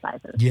for those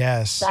licenses.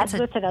 Yes. That's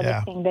just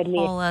another thing that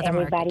leaves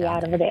everybody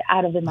out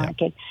of the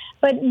market.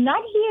 But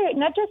not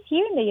just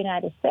here in the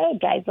United States,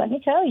 guys. Let me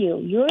tell you,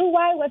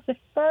 Uruguay was the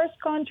first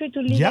country to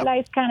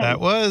legalize cannabis. That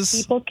was.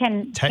 People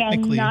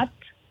cannot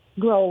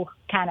grow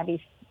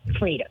cannabis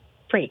free.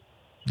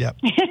 Yep.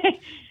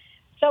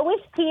 So we're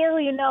still,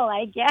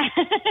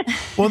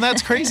 Well,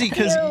 that's crazy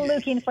because still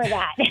looking for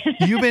that.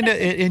 You've been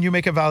and you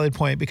make a valid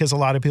point because a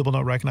lot of people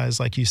don't recognize,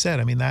 like you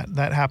said. I mean,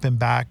 that happened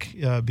back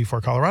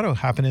before Colorado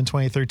happened in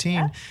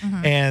 2013,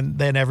 and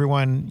then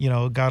everyone,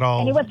 got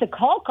all. And it was the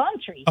whole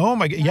country. Oh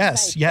my God!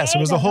 Yes, it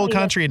was the whole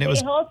country, and it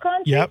was the whole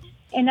country. Yep.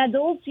 And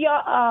adults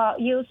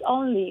use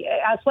only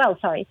as well.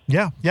 Sorry.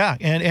 Yeah,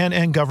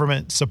 and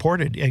government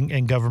supported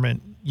and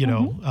government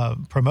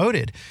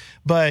promoted.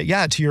 But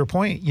yeah, to your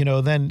point,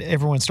 then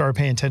everyone started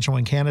paying attention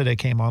when Canada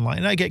came online.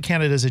 And I get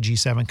Canada's a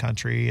G7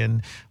 country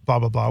and blah,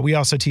 blah, blah. We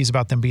also tease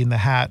about them being the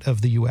hat of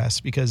the U.S.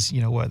 because, they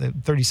have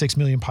 36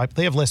 million people.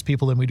 They have less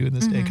people than we do in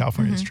the state of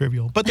California. It's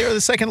trivial. But they're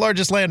the second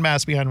largest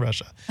landmass behind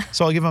Russia.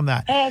 So I'll give them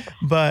that.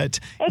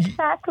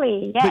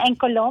 Exactly. Yeah, and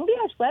Colombia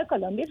as well.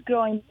 Colombia is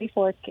growing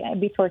before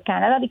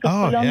Canada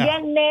because Colombia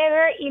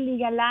never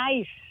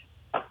illegalized.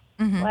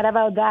 What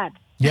about that?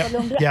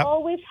 Colombia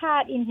always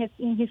had in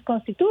his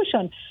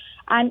constitution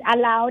an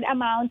allowed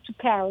amount to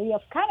carry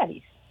of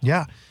cannabis.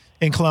 Yeah.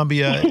 In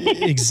Colombia,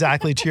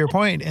 exactly to your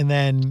point. And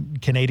then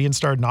Canadians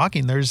started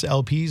knocking. There's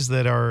LPs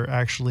that are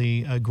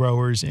actually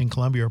growers in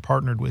Colombia or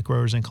partnered with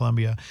growers in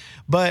Colombia.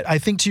 But I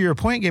think to your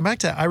point, getting back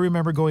to that, I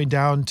remember going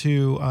down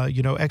to,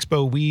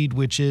 Expo Weed,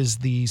 which is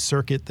the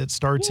circuit that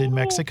starts in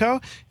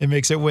Mexico. It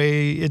makes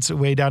its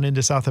way down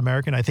into South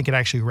America. And I think it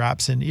actually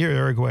wraps in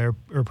Uruguay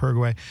or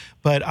Paraguay.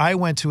 But I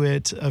went to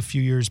it a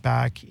few years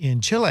back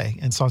in Chile,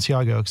 in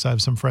Santiago, because I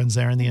have some friends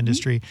there in the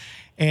industry.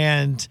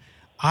 And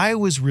I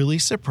was really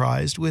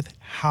surprised with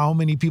how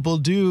many people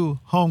do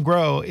home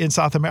grow in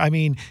South America. I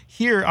mean,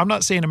 here, I'm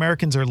not saying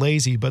Americans are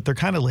lazy, but they're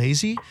kind of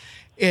lazy.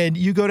 And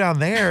you go down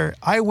there,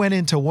 I went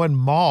into one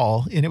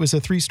mall, and it was a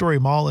 3-story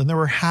mall, and there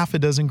were half a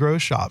dozen grow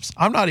shops.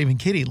 I'm not even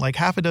kidding, like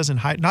half a dozen,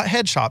 not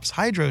head shops,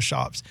 hydro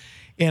shops.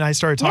 And I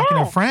started talking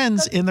to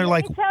friends, and they're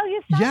like,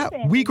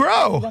 yeah, we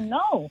grow.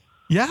 No.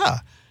 Yeah.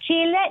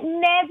 Chile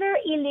never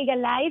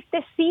illegalized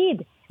the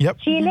seed. Yep.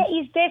 Chile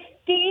is the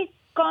fifth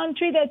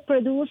country that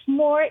produce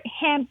more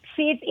hemp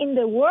seeds in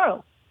the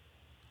world.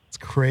 It's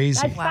crazy.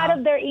 That's part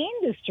of their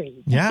industry.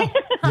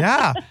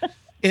 Yeah.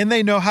 And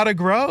they know how to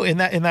grow. And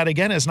that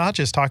again is not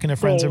just talking to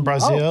friends in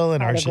Brazil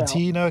and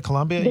Argentina,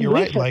 Colombia. You're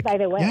right. Like, by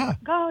the way. Yeah.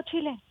 Go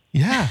Chile.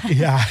 Yeah.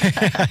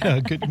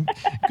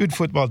 Good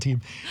football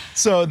team.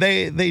 So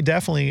they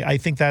definitely, I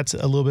think that's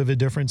a little bit of a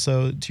difference.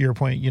 So to your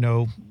point,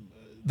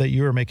 that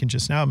you were making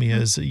just now, Mia,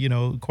 is,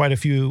 quite a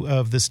few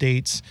of the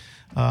states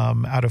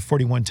out of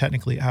 41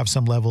 technically have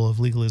some level of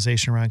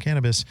legalization around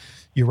cannabis.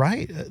 You're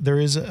right. There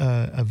is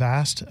a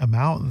vast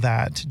amount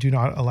that do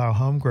not allow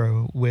home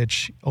grow,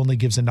 which only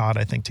gives a nod,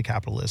 I think, to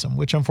capitalism,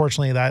 which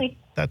unfortunately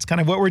that's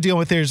kind of what we're dealing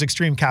with. There's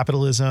extreme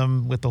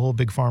capitalism with the whole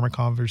big pharma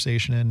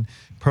conversation and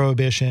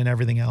prohibition,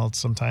 everything else.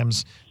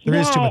 Sometimes there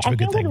is too much of a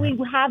good thing. I think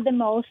what we have the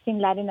most in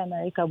Latin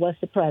America was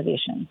the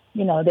prohibition.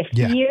 The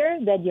fear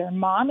that your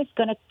mom is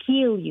going to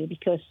kill you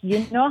because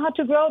you know how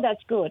to grow,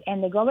 that's good.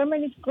 And the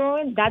government is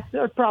growing, that's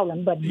their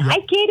problem. But my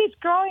kid is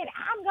growing,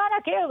 I'm going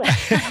to kill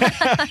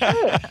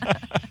them.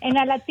 And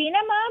a Latina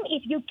mom,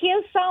 if you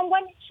kill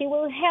someone, she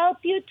will help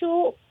you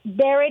to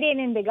bury it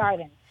in the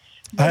garden.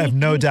 But I have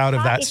no doubt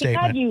of that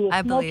statement.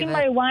 I believe smoking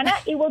marijuana,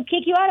 it will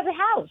kick you out of the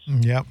house.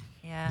 Yep.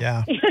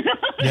 Yeah.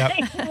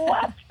 Like,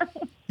 what?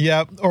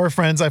 Yeah. Or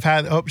friends I've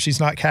had, she's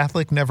not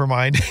Catholic, never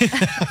mind.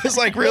 I was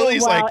like, really?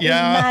 He's like,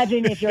 yeah.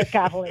 Imagine if you're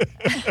Catholic.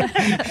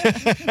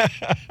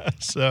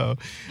 So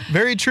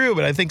very true.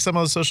 But I think some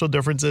of those social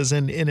differences,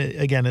 and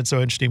again, it's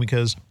so interesting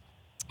because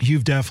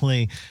you've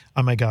definitely,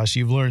 oh my gosh,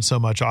 you've learned so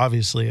much,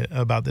 obviously,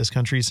 about this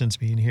country since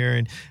being here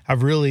and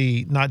have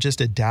really not just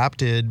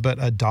adapted,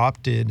 but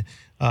adopted,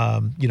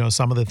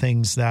 some of the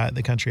things that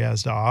the country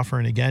has to offer.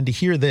 And again, to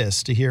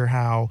hear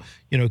how,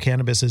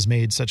 cannabis has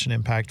made such an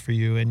impact for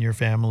you and your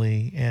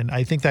family. And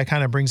I think that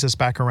kind of brings us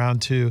back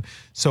around to,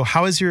 so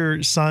how is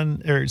your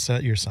son, or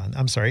your son,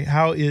 I'm sorry,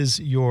 how is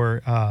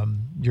your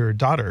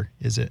daughter,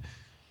 is it?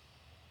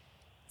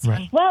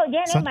 Right. Well,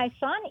 my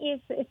son is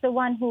the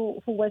one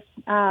who was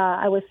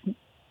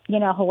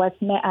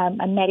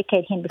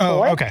medicated him before.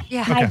 Oh, okay.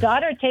 Yeah. My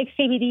daughter takes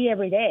CBD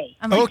every day.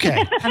 I'm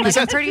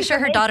pretty sure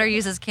her daughter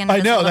uses cannabis.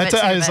 I know. That's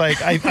I was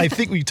like, I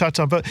think we touched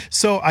on both.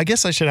 So I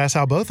guess I should ask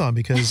how both on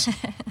because,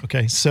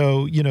 okay,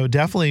 so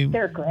definitely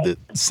they're great. The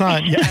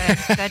son, yeah,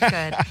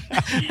 good.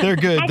 They're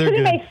good. Actually,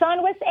 they're good.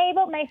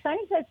 My son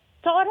is a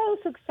total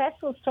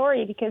successful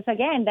story because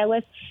again, that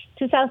was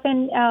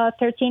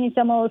 2013. It's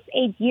almost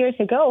 8 years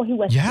ago. He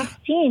was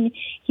 16.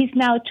 He's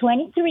now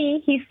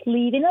 23. He's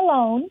living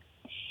alone.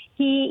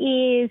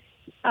 He is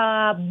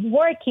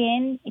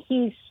working.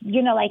 He's,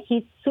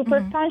 he's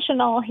super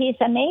functional. He's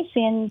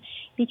amazing,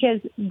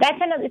 because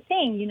that's another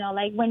thing,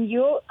 like when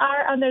you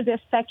are under the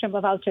spectrum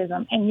of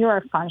autism and you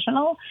are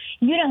functional,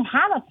 you don't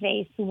have a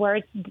place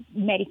where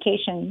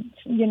medication,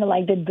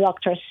 like the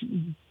doctors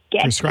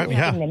get prescribe,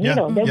 in the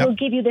middle. They will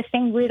give you the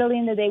same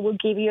Ritalin that they will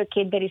give you a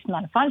kid that is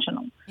not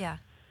functional. Yeah.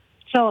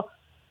 So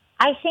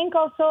I think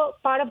also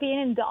part of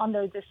being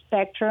under the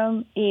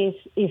spectrum is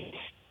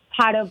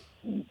part of,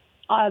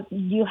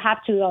 you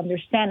have to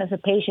understand as a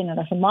patient and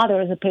as a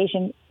mother, as a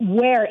patient,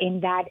 where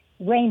in that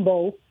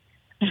rainbow.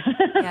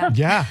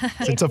 Yeah,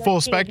 it's a full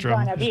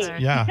spectrum.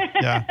 Yeah.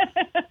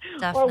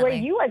 Definitely. Or where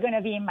you are going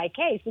to be in my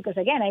case, because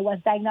again, I was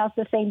diagnosed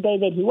the same day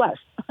that he was.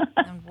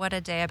 And what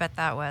a day I bet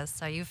that was.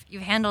 So you've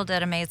handled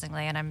it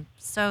amazingly, and I'm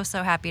so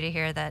happy to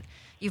hear that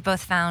you've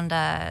both found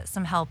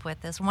some help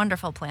with this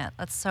wonderful plant.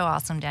 That's so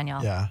awesome,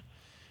 Danielle. Yeah.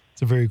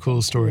 It's a very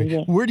cool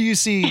story. Where do you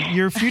see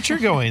your future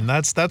going?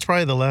 That's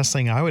probably the last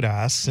thing I would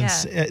ask.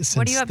 Since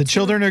the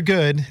children are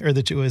good, or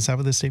is that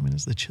what the statement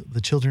is?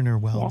 The children are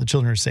well, the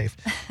children are safe.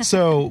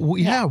 So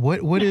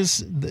what is?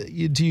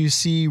 Do you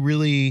see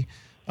really?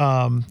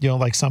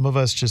 Like some of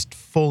us just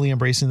fully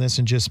embracing this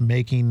and just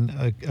making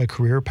a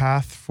career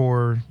path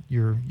for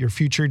your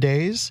future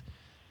days?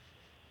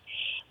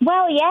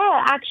 Well,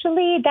 yeah,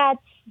 actually, that's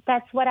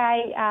what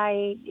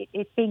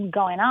it's been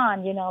going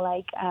on.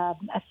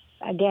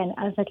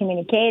 As a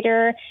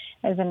communicator,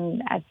 as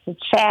a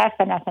chef,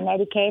 and as an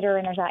educator,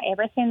 and as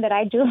everything that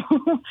I do,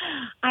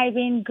 I've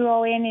been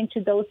growing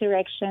into those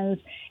directions,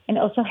 and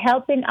also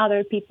helping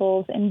other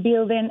people and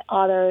building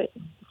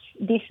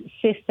these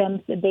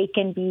systems that they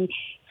can be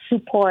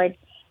support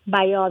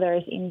by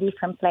others in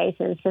different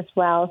places as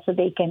well, so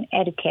they can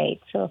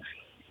educate. So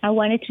I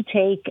wanted to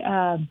take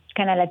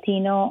Cana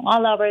Latino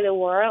all over the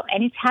world,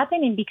 and it's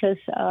happening because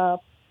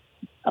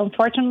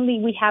unfortunately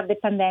we have the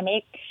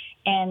pandemic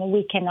and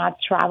we cannot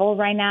travel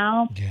right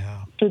now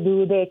to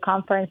do the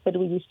conference that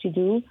we used to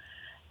do.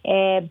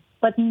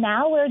 But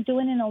now we're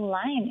doing it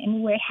online,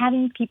 and we're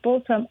having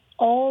people from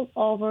all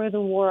over the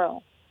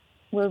world.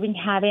 We've been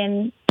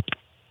having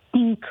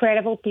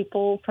incredible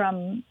people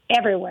from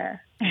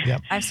everywhere.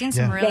 Yep. I've seen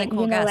some really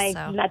cool guests.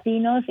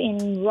 Latinos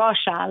in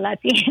Russia,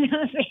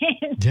 Latinos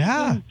in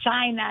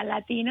China,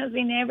 Latinos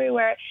in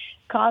everywhere,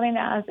 calling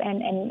us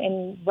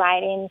and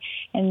writing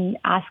and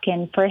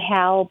asking for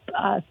help,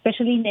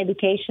 especially in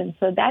education.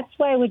 So that's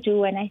what I would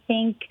do, and I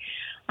think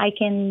I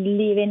can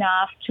live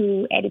enough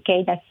to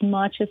educate as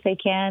much as I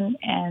can,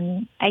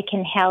 and I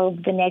can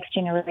help the next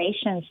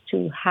generations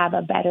to have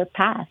a better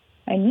path.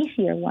 An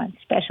easier one,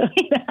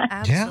 especially.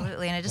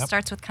 Absolutely. And it just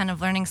starts with kind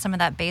of learning some of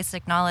that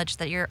basic knowledge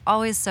that you're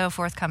always so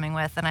forthcoming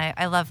with. And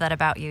I love that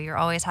about you. You're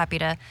always happy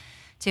to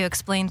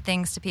explain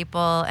things to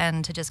people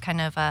and to just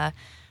kind of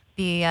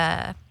be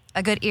a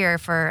good ear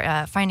for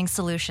finding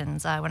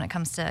solutions when it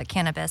comes to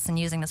cannabis and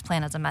using this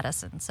plant as a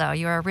medicine. So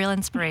you're a real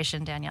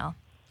inspiration, Danielle.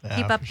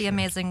 Keep up the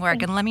amazing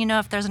work. And let me know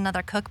if there's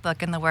another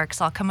cookbook in the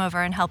works. I'll come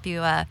over and help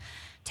you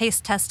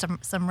taste test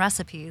some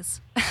recipes.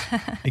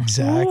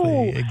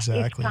 Exactly. It's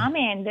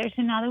coming. There's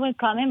another one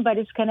coming, but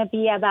it's going to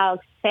be about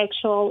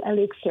sexual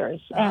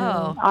elixirs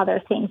and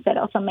other things that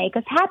also make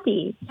us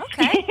happy.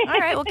 Okay. All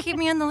right. Well, keep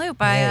me in the loop.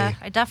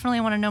 I definitely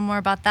want to know more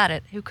about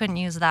that. Who couldn't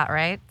use that,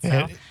 right?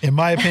 So. In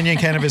my opinion,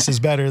 cannabis is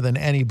better than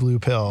any blue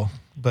pill,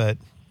 but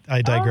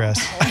I digress.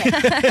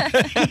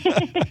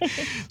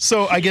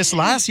 So I guess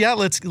let's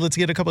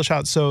get a couple of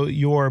shots. So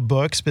your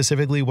book,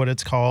 specifically what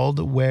it's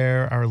called,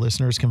 where our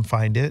listeners can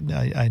find it.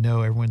 I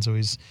know everyone's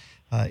always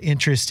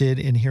interested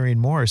in hearing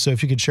more. So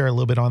if you could share a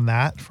little bit on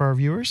that for our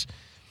viewers.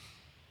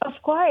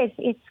 Of course.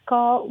 It's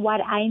called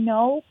What I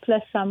Know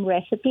Plus Some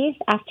Recipes.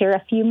 After a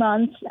few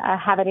months, I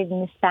have it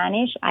in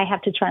Spanish. I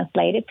have to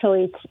translate it, so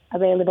it's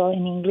available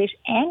in English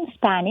and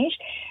Spanish.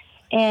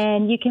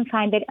 And you can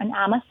find it on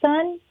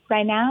Amazon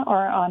right now,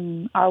 or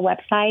on our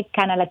website,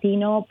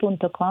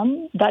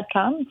 canalatino.com,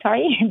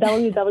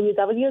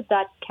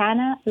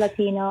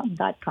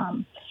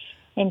 www.canalatino.com,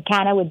 and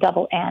Cana with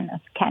double N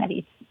of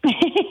cannabis.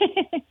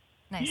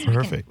 Nice.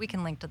 Perfect. We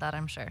can link to that,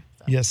 I'm sure.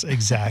 So. Yes,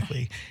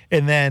 exactly.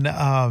 And then,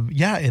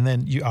 and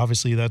then you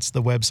obviously that's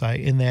the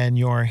website, and then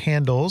your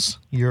handles.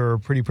 You're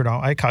pretty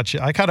predominant.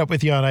 I caught up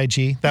with you on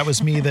IG. That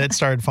was me that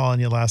started following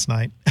you last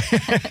night.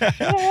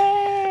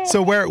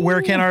 So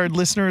where can our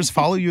listeners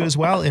follow you as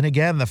well? And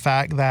again, the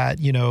fact that,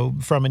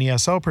 from an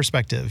ESL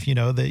perspective,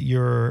 that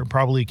you're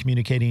probably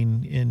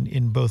communicating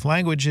in both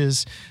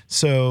languages,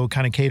 so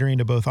kind of catering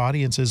to both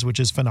audiences, which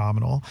is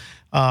phenomenal.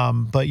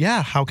 But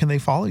how can they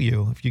follow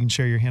you? If you can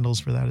share your handles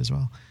for that as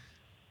well.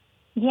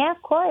 Yeah,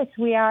 of course.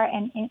 We are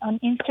on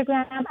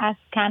Instagram as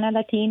Cana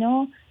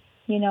Latino.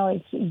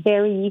 It's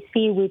very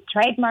easy. We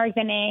trademark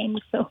the name,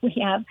 so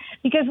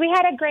because we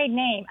had a great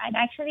name. And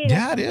actually,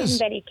 that's something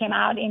that it came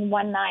out in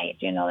one night,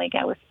 like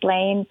I was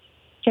playing,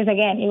 because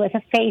again, it was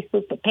a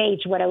Facebook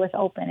page where I was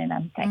open, and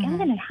I'm like,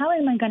 how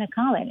am I going to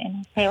call it? And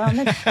I say, well,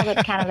 let's call it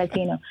Cana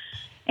Latino.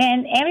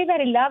 And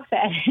everybody loves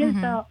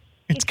it. So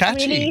it's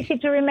catchy. Really easy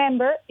to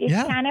remember. It's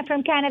Cana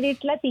from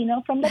cannabis,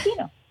 Latino from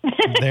Latino.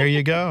 There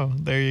you go.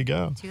 There you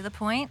go. To the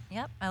point.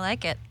 Yep, I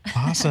like it.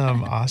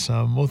 Awesome.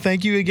 Awesome. Well,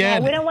 thank you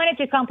again. Yeah, we don't want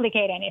it to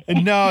complicate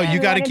anything. No, We you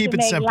got to wanted keep it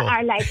make simple.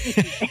 Our life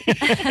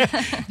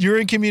easier. You're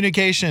in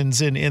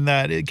communications, and in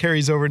that it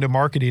carries over into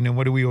marketing. And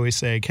what do we always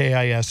say?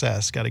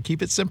 KISS. Got to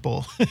keep it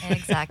simple.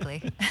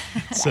 Exactly.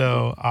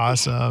 So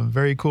awesome.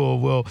 Very cool.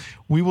 Well,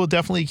 we will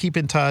definitely keep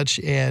in touch.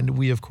 And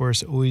we, of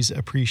course, always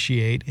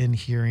appreciate in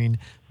hearing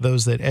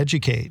those that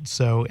educate.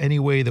 So any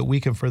way that we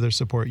can further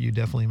support you,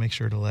 definitely make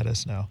sure to let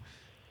us know.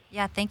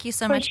 Yeah, thank you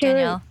so For much, sure.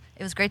 Danielle.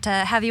 It was great to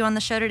have you on the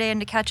show today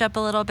and to catch up a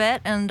little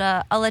bit. And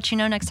I'll let you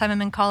know next time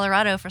I'm in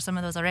Colorado for some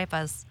of those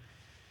arepas.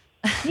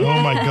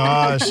 Oh my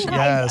gosh.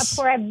 Yes.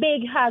 For a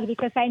big hug,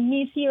 because I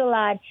miss you a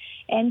lot.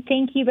 And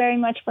thank you very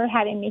much for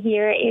having me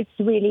here. It's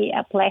really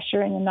a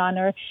pleasure and an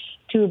honor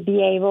to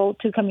be able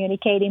to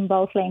communicate in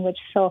both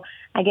languages. So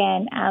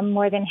again, I'm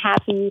more than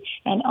happy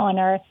and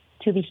honored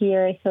to be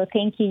here. So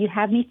thank you. You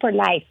have me for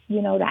life.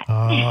 You know that.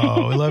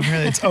 Oh, we love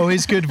hearing it. It's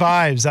always good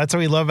vibes. That's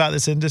what we love about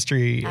this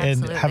industry.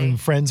 Absolutely. And having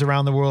friends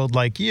around the world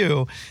like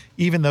you,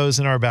 even those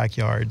in our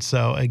backyard.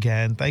 So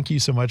again, thank you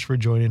so much for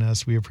joining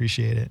us. We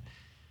appreciate it.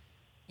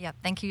 Yep.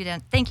 Thank you,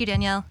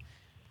 Danielle.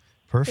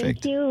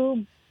 Perfect. Thank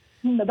you.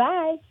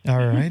 Bye-bye. All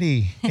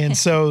righty. And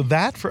so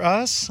that for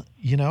us,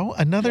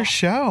 another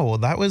show.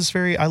 That was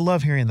I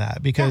love hearing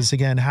that because,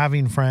 again,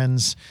 having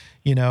friends,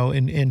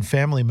 and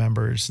family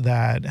members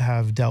that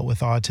have dealt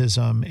with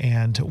autism,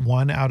 and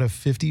 1 out of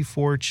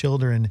 54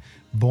 children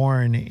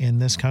born in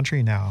this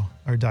country now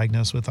are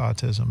diagnosed with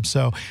autism.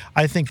 So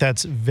I think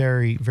that's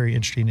very, very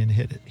interesting and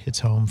hits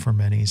home for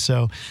many.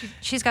 So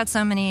she's got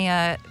so many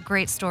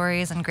great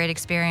stories and great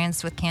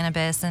experience with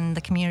cannabis and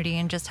the community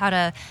and just how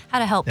to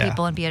help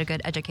people and be a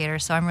good educator.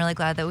 So I'm really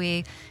glad that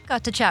we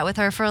got to chat with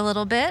her for a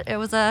little bit. It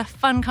was a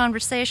fun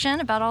conversation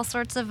about all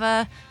sorts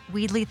of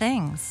weedly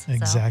things.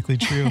 Exactly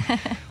true.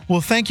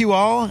 Well, thank you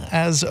all.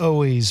 As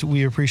always,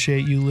 we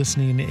appreciate you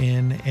listening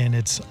in, and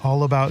it's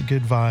all about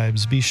good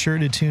vibes. Be sure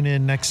to tune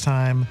in next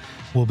time.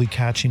 We'll be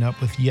catching up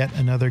with yet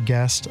another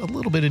guest, a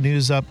little bit of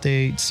news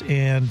updates,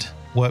 and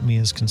what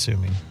Mia's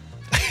consuming.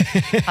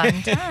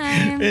 Fun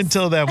times.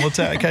 Until then, we'll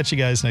catch you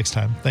guys next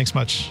time. Thanks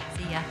much.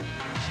 See ya.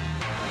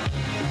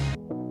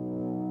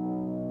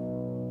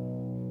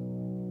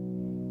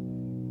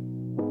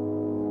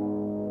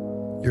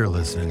 You're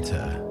listening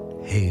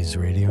to Hayes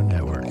Radio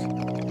Network,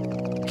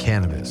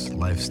 Cannabis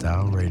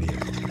Lifestyle Radio.